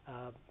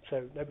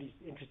 So nobody's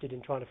interested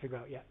in trying to figure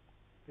out yet.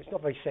 It's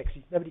not very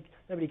sexy. Nobody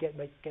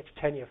gets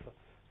tenure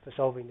for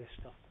solving this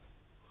stuff.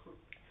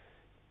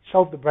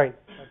 Solve the brain.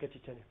 I'll get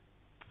you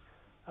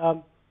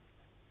tenure.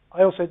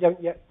 I also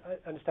don't yet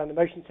understand the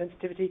motion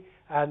sensitivity,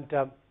 and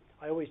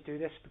I always do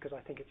this because I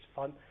think it's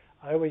fun.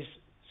 I always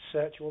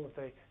search all of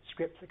the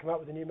scripts that come out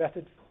with a new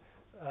method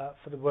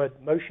for the word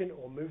motion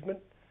or movement,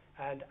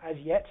 and as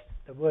yet,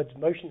 the words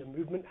motion and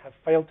movement have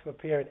failed to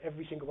appear in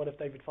every single one of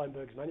David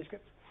Feinberg's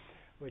manuscripts,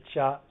 which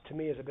to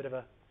me is a bit of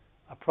a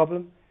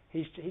problem.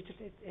 It's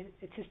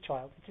his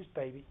child, it's his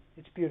baby,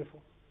 it's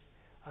beautiful.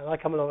 And I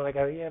come along and I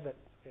go, yeah, but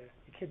your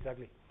kid's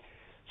ugly.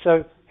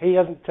 So he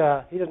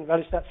doesn't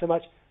relish that so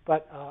much,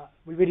 but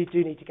we really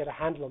do need to get a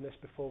handle on this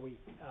before we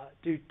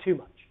do too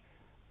much.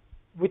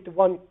 With the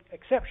one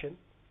exception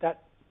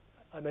that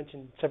I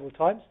mentioned several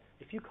times,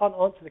 if you can't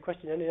answer the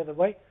question any other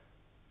way,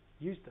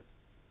 use the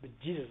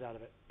bejesus out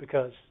of it,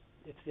 because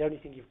it's the only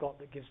thing you've got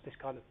that gives this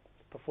kind of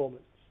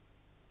performance.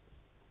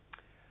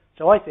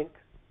 So I think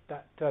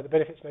that the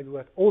benefits may be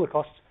worth all the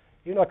costs,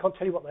 even though I can't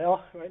tell you what they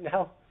are right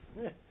now.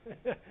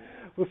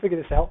 We'll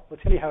figure this out. We'll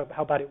tell you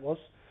how bad it was.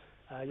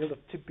 You'll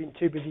have been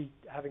too busy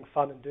having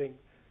fun and doing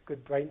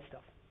good brain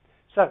stuff.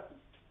 So,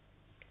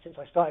 since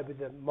I started with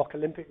the mock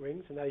Olympic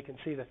rings, and now you can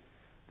see the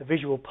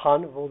visual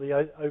pun of all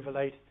the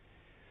overlaid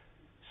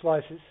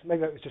slices.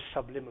 Maybe it was just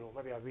subliminal.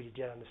 Maybe I really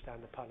did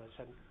understand the pun. I just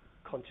hadn't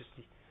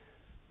consciously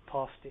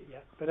passed it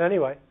yet. But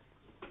anyway,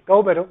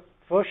 gold medal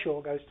for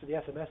sure goes to the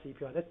SMS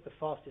EPI. That's the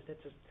fastest.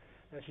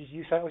 That's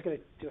Usain. I was going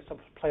to do some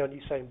play on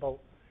Usain Bolt.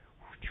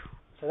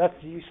 So that's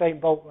Usain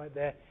Bolt right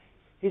there.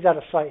 He's out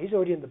of sight. He's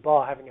already in the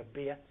bar having a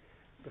beer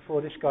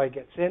before this guy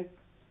gets in.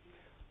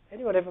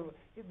 Anyone ever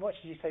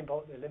watched Usain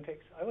Bolt at the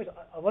Olympics?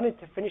 I wanted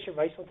to finish a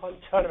race one time,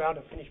 turn around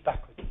and finish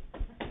backwards,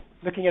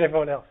 looking at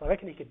everyone else. I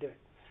reckon he could do it.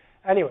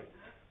 Anyway,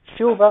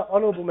 silver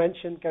honourable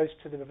mention goes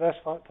to the reverse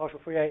partial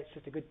Fourier. It's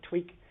just a good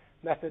tweak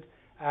method.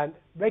 And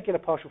regular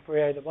partial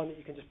Fourier, the one that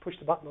you can just push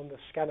the button on the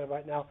scanner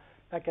right now,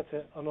 that gets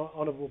an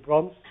honourable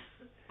bronze.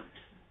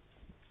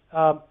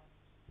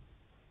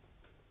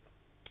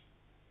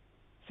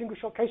 Single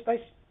shot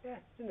K-space, yeah,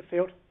 it's in the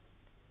field.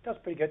 Does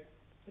pretty good.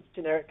 It's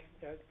generic.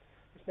 You know,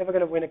 it's never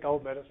going to win a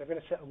gold medal. It's never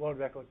going to set a world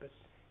record, but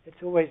it's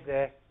always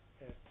there.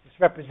 You know, it's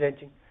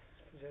representing.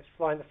 It's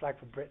flying the flag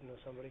for Britain or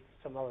somebody,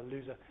 some other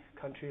loser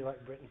country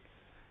like Britain.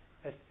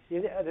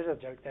 There's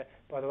a joke there,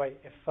 by the way.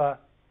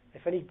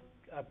 If any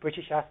a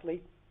British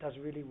athlete does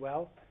really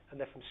well, and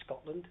they're from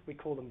Scotland, we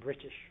call them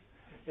British.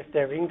 If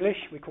they're English,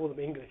 we call them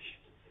English.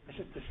 It's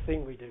just this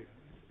thing we do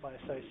by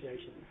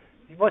association.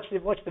 If you watch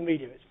the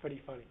media, it's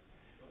pretty funny.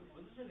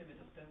 What is the limit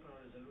of temporal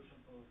resolution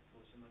for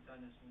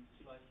simultaneous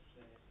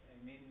multi-slices? I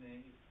mean,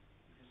 if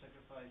you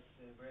sacrifice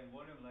brain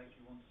volume, like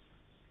you want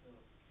to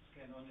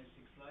scan only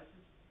 6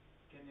 slices,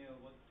 can you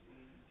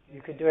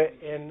you can do it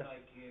in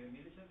like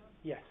milliseconds?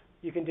 Yes,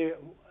 you can do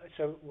it.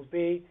 So it will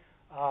be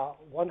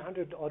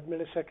 100 odd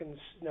milliseconds.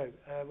 No,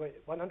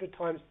 100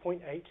 times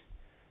 0.8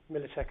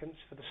 milliseconds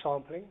for the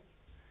sampling.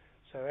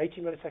 So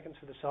 80 milliseconds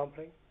for the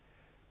sampling,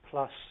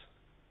 plus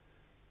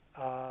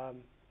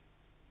I'm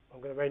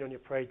going to rain on your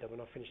parade though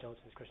when I've finished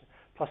answering this question.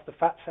 Plus the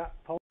fat-sat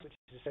pulse, which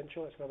is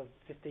essential. It's another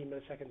 15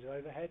 milliseconds of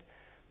overhead,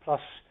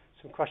 plus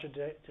some crusher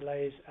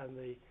delays and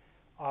the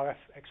RF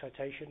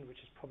excitation, which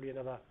is probably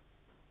another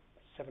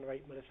 7 or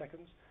 8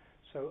 milliseconds.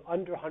 So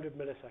under 100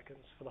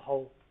 milliseconds for the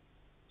whole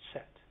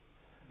set.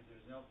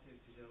 There's no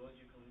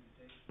physiological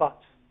limitation. But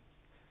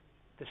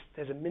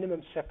there's a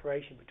minimum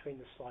separation between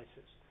the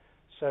slices.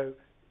 So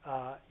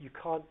you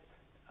can't.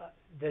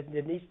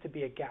 There needs to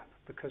be a gap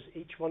because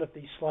each one of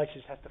these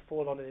slices has to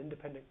fall on an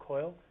independent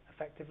coil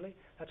effectively.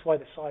 That's why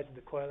the size of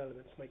the coil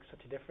elements makes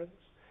such a difference.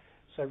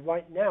 So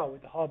right now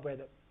with the hardware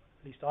that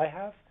at least I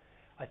have,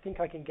 I think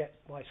I can get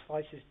my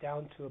slices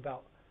down to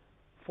about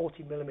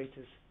 40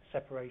 millimeters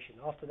separation.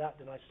 After that,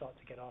 then I start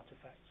to get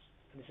artifacts.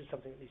 And this is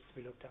something that needs to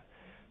be looked at.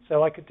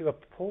 So I could do a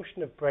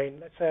proportion of brain.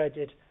 Let's say I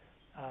did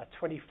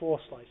 24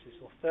 slices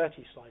or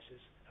 30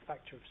 slices, a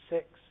factor of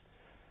 6.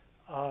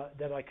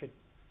 Then I could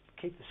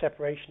keep the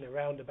separation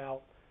around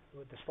about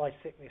with the slice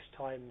thickness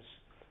times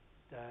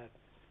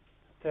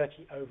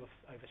 30 over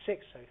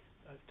 6, so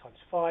times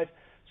 5.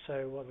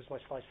 So what was my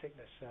slice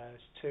thickness?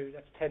 It's 2.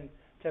 That's 10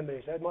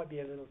 millimeters. That might be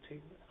a little too.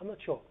 I'm not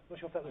sure. I'm not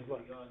sure if that would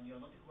work. You're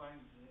not requiring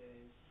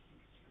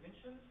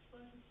sequential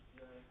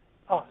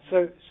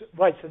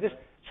slices?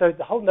 So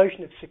the whole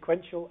notion of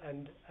sequential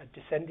and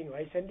descending or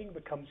ascending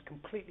becomes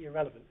completely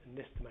irrelevant in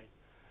this domain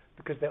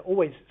because they're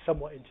always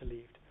somewhat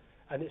interleaved.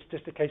 And it's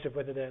just a case of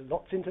whether they're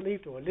lots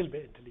interleaved or a little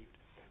bit interleaved.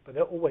 But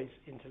they're always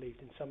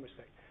interleaved in some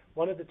respect.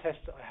 One of the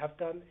tests that I have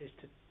done is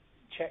to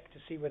check to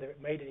see whether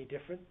it made any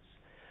difference.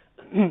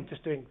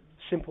 Just doing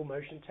simple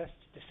motion tests,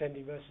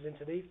 descending versus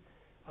interleaved,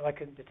 and I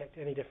couldn't detect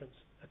any difference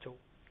at all.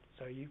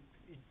 So it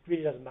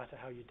really doesn't matter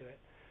how you do it.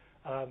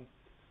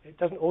 It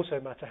doesn't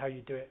also matter how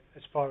you do it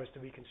as far as the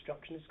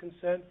reconstruction is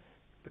concerned,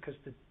 because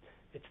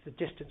it's the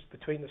distance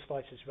between the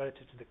slices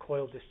relative to the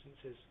coil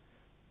distances,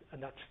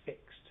 and that's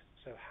fixed.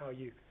 So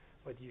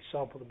whether you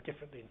sample them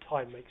differently in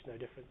time makes no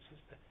difference.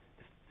 It's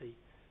the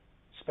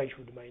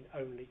spatial domain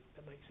only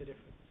that makes a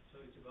difference. So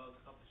it's about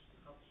half a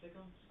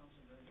second,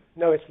 something like that?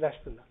 No, it's less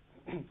than that.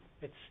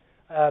 It's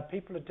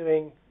people are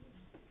doing.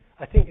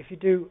 I think if you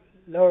do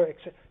lower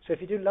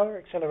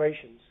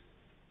accelerations,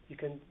 you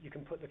can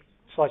put the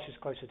slices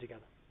closer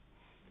together.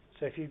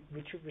 So if you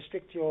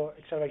restrict your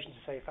acceleration to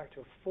say a factor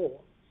of 4,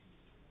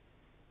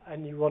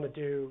 and you want to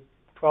do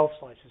 12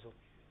 slices or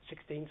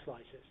 16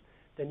 slices,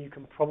 then you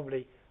can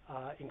probably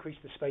increase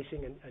the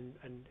spacing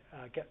and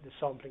get the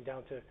sampling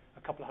down to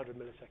a couple of hundred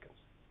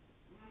milliseconds,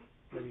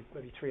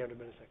 maybe 300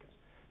 milliseconds.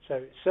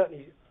 So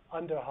certainly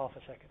under a half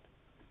a second.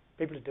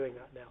 People are doing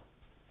that now.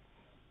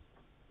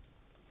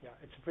 Yeah,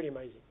 it's pretty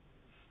amazing.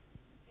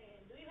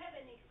 Do you have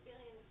any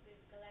experience with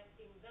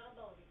collecting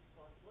verbal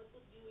response? What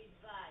would you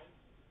advise?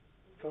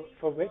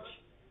 For which?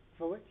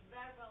 For which?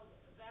 Verbal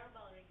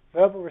response.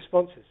 Verbal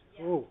responses.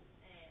 Yeah. Ooh.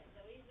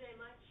 There is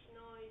much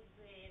noise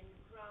and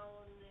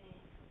crown.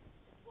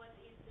 What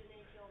is the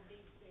nature of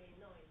this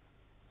noise?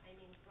 I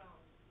mean crown.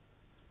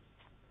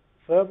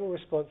 Verbal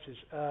responses.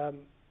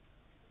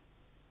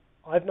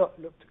 I've not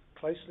looked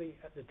closely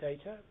at the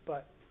data,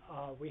 but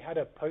we had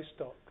a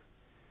postdoc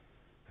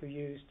who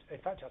used, in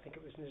fact, I think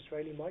it was an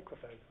Israeli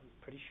microphone. I'm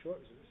pretty sure it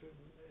was an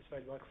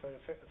Israeli microphone.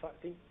 In fact,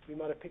 I think we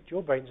might have picked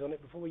your brains on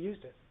it before we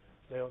used it,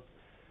 Leon.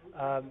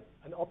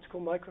 An optical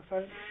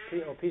microphone,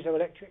 or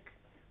piezoelectric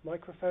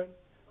microphone.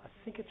 I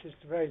think it's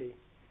Israeli.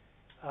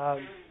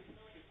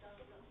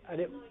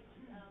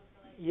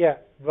 Yeah,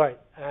 right.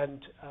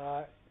 And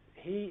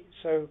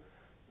so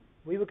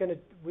we were going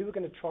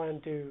to try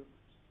and do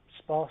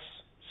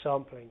sparse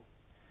sampling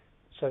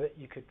so that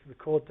you could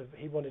record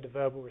he wanted a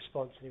verbal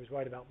response and he was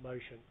worried about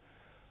motion.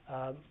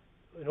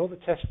 In all the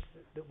tests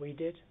that we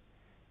did,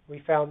 we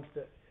found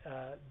that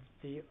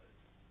the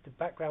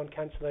background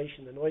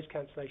cancellation, the noise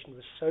cancellation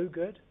was so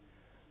good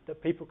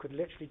that people could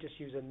literally just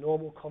use a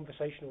normal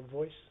conversational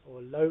voice or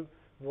a low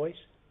voice.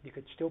 You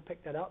could still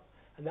pick that up,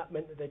 and that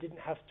meant that they didn't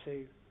have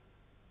to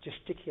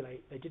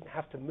gesticulate, they didn't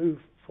have to move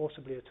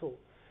forcibly at all.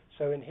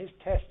 So in his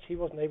tests, he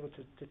wasn't able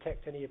to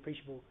detect any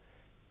appreciable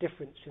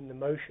difference in the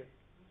motion.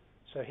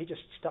 So he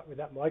just stuck with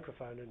that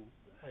microphone,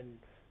 and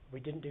we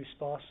didn't do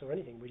sparse or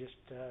anything. We just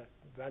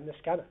ran the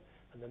scanner,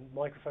 and the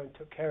microphone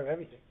took care of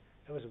everything.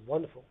 It was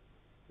wonderful.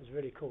 It was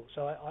really cool.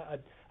 So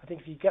I think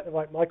if you get the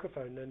right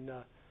microphone,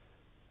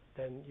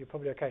 then you're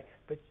probably okay.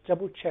 But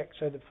double check.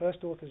 So the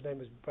first author's name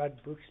was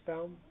Brad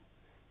Buchsbaum.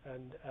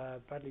 and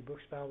Bradley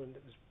Buchsbaum, and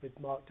it was with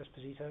Mark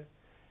Desposito. It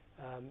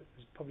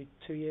was probably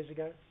 2 years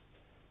ago.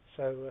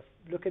 So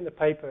look in the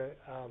paper,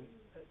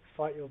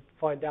 you'll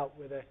find out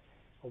whether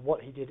or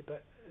what he did.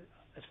 But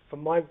as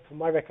from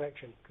my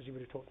recollection, because he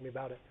would have talked to me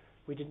about it,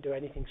 we didn't do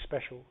anything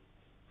special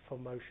for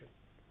motion.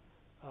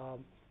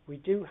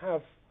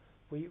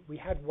 We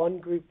had one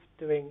group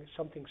doing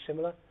something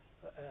similar,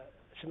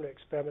 similar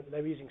experiment.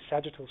 They were using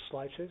sagittal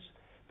slices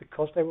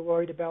because they were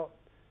worried about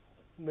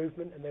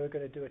movement, and they were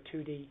going to do a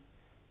 2D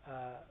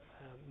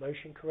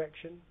motion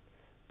correction.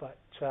 But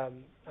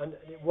and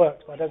it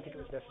worked, but I don't think it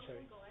was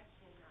necessary.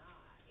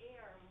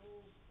 Air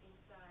moves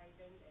inside,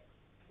 and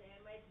there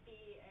might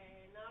be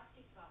an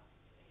artifact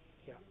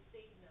in the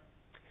signal.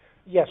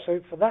 Yeah,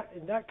 so for that,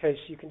 in that case,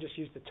 you can just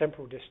use the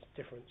temporal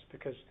difference,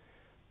 because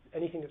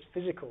anything that's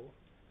physical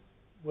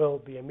will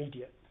be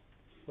immediate,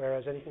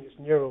 whereas anything that's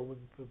neural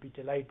would be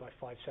delayed by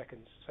 5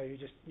 seconds. So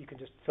you can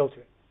just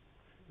filter it.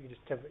 You can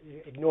just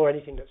ignore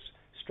anything that's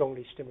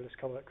strongly stimulus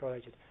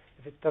correlated.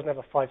 If it doesn't have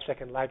a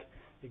 5-second lag,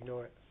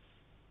 ignore it.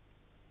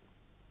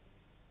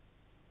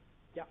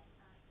 Yeah.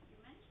 You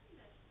mentioned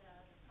that the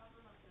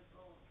problem of the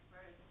goal for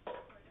the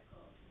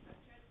subcortical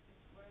structures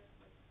is worse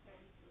with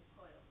 32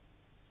 coils.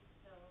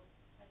 So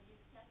have you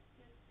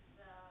tested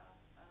the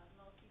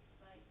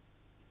multi-site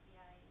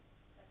CPI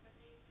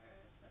separately for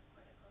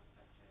subcortical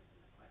structures in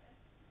the cortex?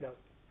 No,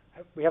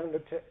 we haven't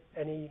looked at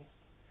any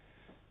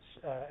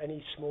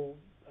small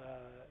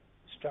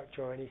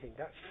structure or anything.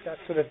 That's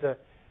sort of the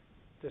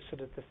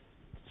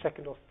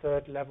second or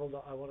third level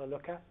that I want to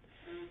look at.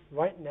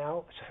 Right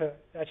now,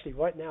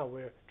 right now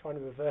we're trying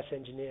to reverse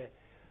engineer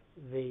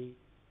the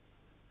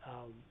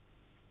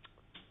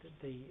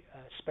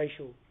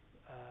spatial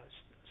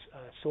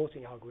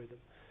sorting algorithm.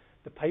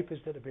 The papers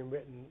that have been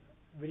written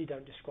really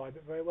don't describe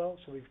it very well,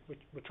 so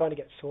we're trying to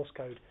get source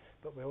code,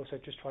 but we're also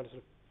just trying to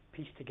sort of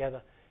piece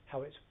together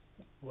how it's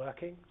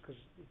working, because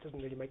it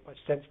doesn't really make much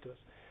sense to us.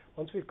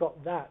 Once we've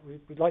got that,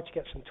 we'd like to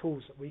get some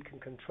tools that we can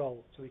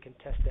control so we can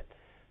test it.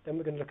 Then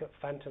we're going to look at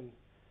phantom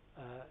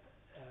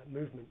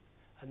movement,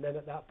 and then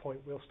at that point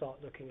we'll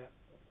start looking at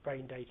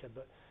brain data.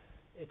 But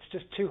it's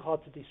just too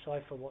hard to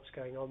decipher what's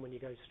going on when you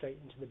go straight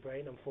into the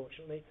brain,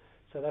 unfortunately.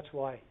 So that's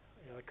why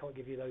I can't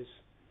give you those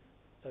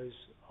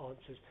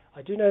answers.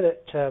 I do know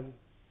that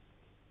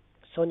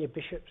Sonia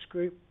Bishop's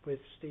group with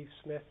Steve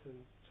Smith and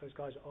those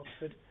guys at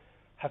Oxford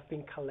have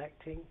been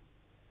collecting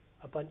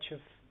a bunch of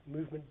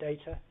movement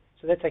data.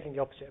 So they're taking the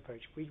opposite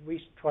approach.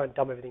 We try and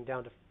dumb everything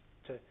down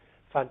to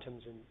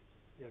phantoms and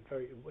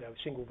very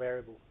single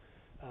variable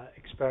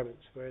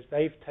experiments, whereas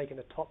they've taken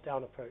a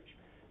top-down approach,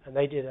 and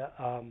they did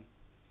I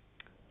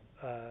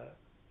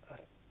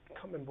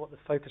can't remember what the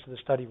focus of the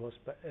study was,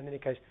 but in any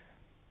case,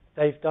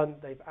 they've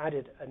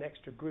added an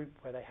extra group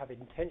where they have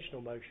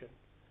intentional motion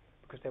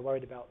because they're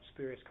worried about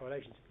spurious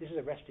correlations. This is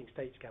a resting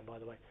state scan, by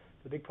the way.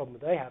 The big problem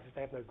that they have is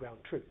they have no ground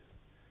truth.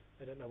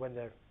 They don't know when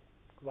they're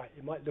right.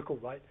 It might look all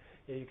right.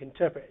 You can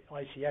interpret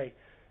ICA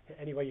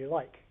any way you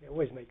like. It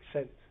always makes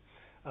sense.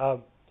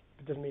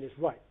 It doesn't mean it's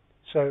right.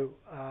 So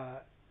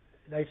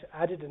they've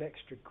added an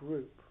extra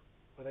group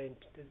where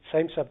the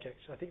same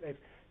subjects. I think they've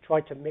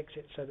tried to mix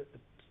it so that the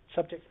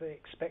subjects they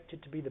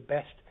expected to be the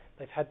best,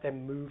 they've had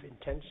them move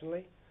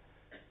intentionally,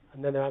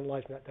 and then they're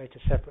analysing that data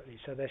separately.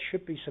 So there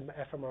should be some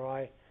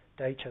fMRI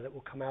data that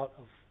will come out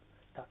of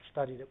that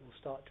study that will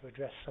start to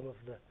address some of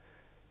the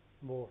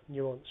more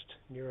nuanced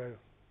neuro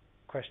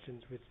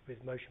questions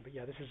with motion. But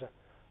yeah, this is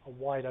a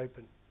wide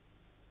open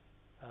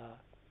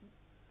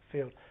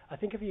field. I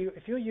think if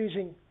you're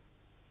using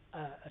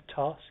a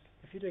task,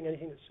 if you're doing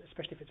anything that's,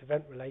 especially if it's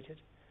event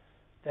related,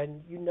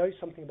 then you know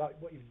something about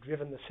what you've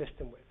driven the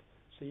system with.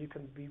 So you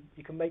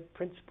can make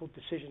principled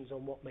decisions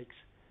on what makes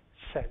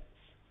sense,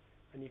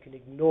 and you can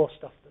ignore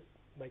stuff that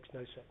makes no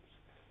sense.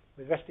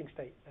 With resting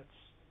state, that's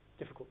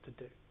difficult to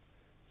do.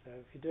 So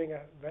if you're doing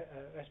a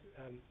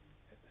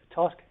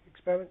task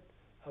experiment,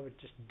 I would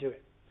just do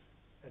it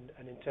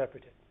and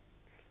interpret it.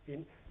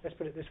 Let's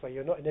put it this way: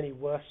 you're not in any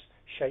worse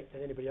shape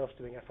than anybody else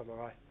doing fMRI.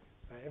 Right?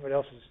 Everyone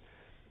else is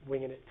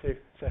winging it too.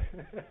 So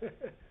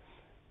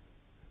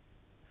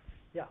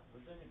yeah.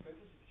 Was there any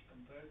papers which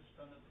compared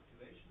standard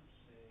activations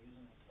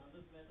using a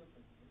standard method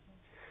and different?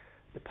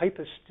 The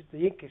paper,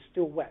 the ink is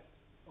still wet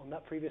on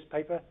that previous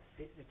paper.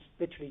 It's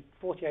literally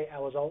 48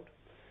 hours old.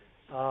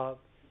 So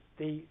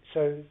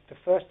the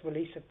first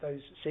release of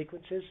those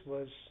sequences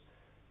was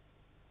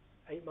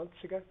 8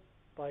 months ago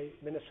by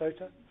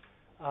Minnesota.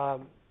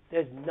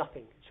 There's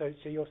nothing. So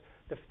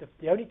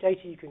the only data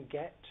you can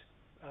get,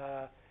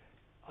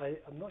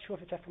 I'm not sure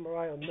if it's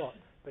fMRI or not,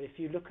 but if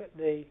you look at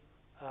the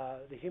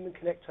Human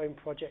Connectome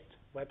Project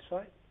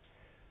website,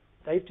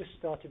 they've just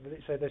started.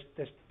 So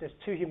there's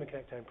two Human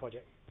Connectome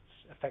projects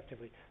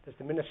effectively. There's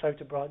the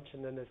Minnesota branch,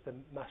 and then there's the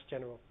Mass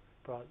General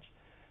branch.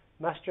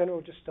 Mass General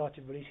just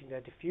started releasing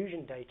their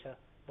diffusion data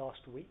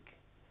last week.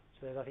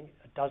 So there's, I think,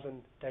 a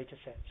dozen data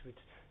sets with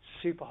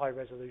super high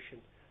resolution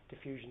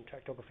diffusion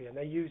tractography, and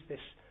they use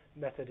this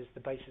method as the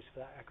basis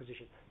for that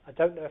acquisition. I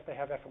don't know if they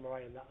have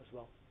fMRI in that as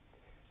well.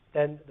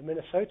 Then the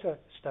Minnesota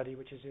study,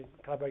 which is in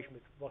collaboration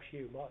with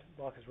WashU,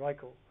 Marcus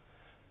Reichel,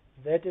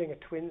 they're doing a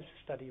twins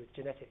study with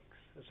genetics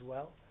as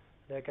well.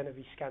 They're going to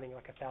be scanning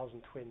like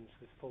 1,000 twins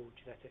with full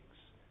genetics.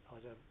 I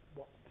don't know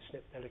what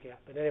SNP they're looking at.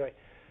 But anyway,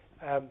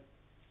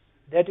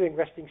 they're doing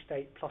resting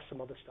state plus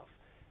some other stuff.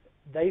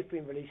 They've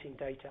been releasing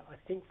data, I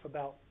think, for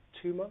about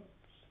 2 months.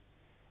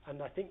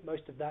 And I think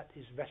most of that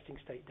is resting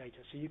state data.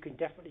 So you can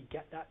definitely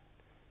get that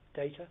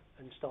data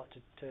and start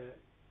to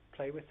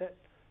play with it.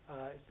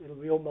 It'll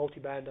be all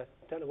multiband. I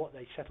don't know what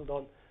they settled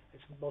on.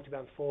 It's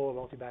multiband 4 or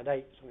multiband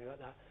 8, something like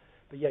that.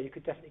 But yeah, you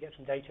could definitely get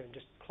some data and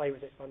just play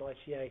with it on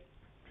ICA,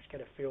 just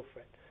get a feel for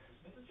it.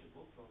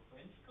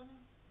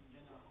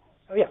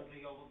 Oh yeah,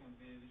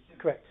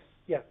 correct.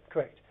 Yeah,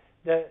 correct.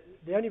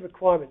 The only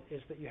requirement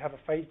is that you have a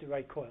phased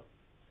array coil.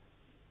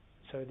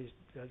 So these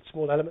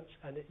small elements,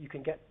 and you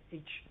can get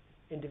each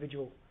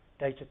individual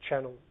data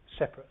channel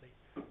separately.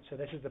 So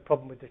this is the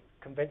problem with the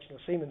conventional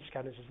Siemens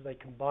scanners, is that they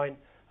combine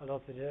a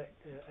lot of the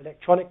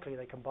electronically.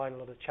 They combine a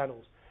lot of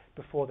channels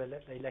before they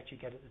let you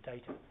get at the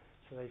data.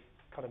 So they've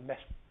kind of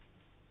messed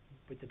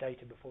with the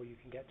data before you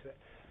can get to it.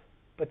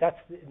 But that's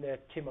in their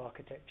TIM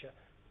architecture.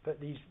 But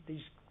these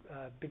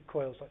big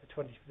coils, like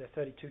the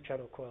 32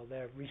 channel coil,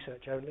 they're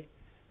research only,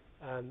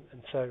 and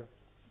so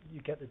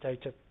you get the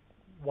data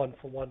one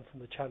for one from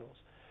the channels.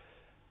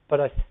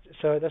 But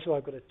so that's why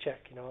I've got to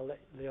check. I'll let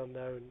Leon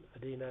know and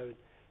Adi know, and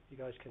you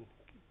guys can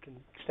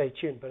stay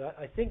tuned. But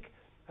I think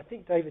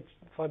David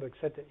Feinberg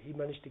said that he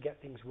managed to get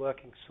things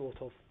working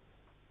sort of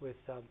with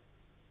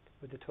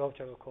the 12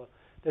 channel coil.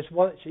 There's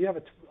one. So you have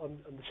on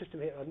the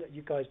system here.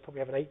 You guys probably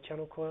have an 8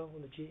 channel coil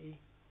on the GE.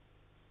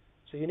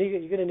 So you're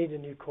going to need a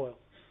new coil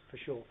for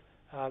sure.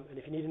 And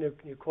if you need a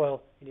new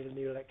coil, you need a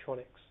new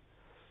electronics.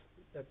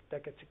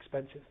 That gets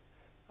expensive.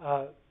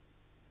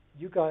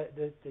 You guys,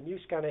 the new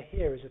scanner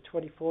here is a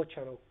 24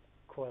 channel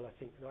coil, I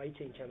think, no,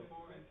 18 channel.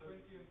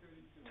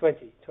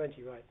 20,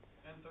 right.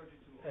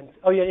 And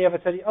oh yeah, you have a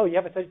 30. Oh, you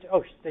have a 32.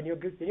 Oh, then you're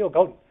good. Then you're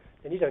golden.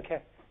 Then you don't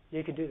care.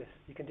 You can do this.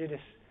 You can do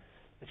this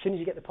as soon as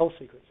you get the pulse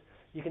sequence.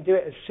 You can do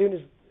it as soon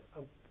as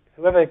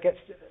whoever gets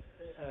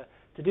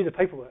to do the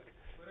paperwork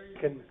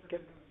can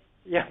get.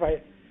 Yeah,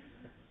 right.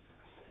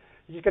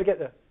 You just got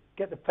to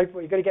get the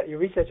paperwork. You got to get your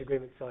research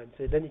agreement signed,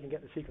 so then you can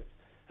get the sequence.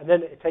 And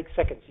then it takes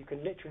seconds. You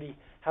can literally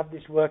have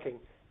this working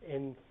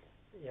in.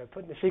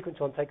 Putting the sequence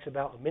on takes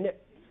about a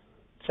minute.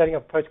 Setting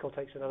up a protocol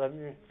takes another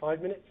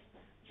 5 minutes.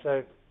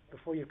 So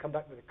before you come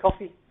back with a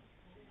coffee,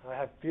 I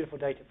have beautiful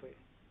data for you.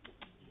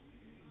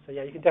 So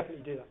yeah, you can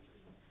definitely do that.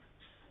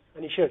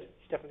 And you should.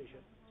 You definitely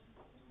should.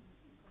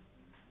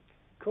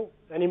 Cool.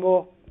 Any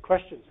more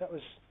questions? That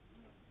was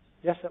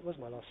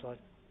my last slide.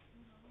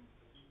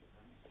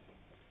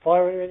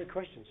 Fire any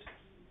questions?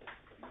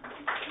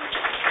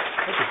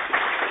 Thank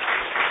you.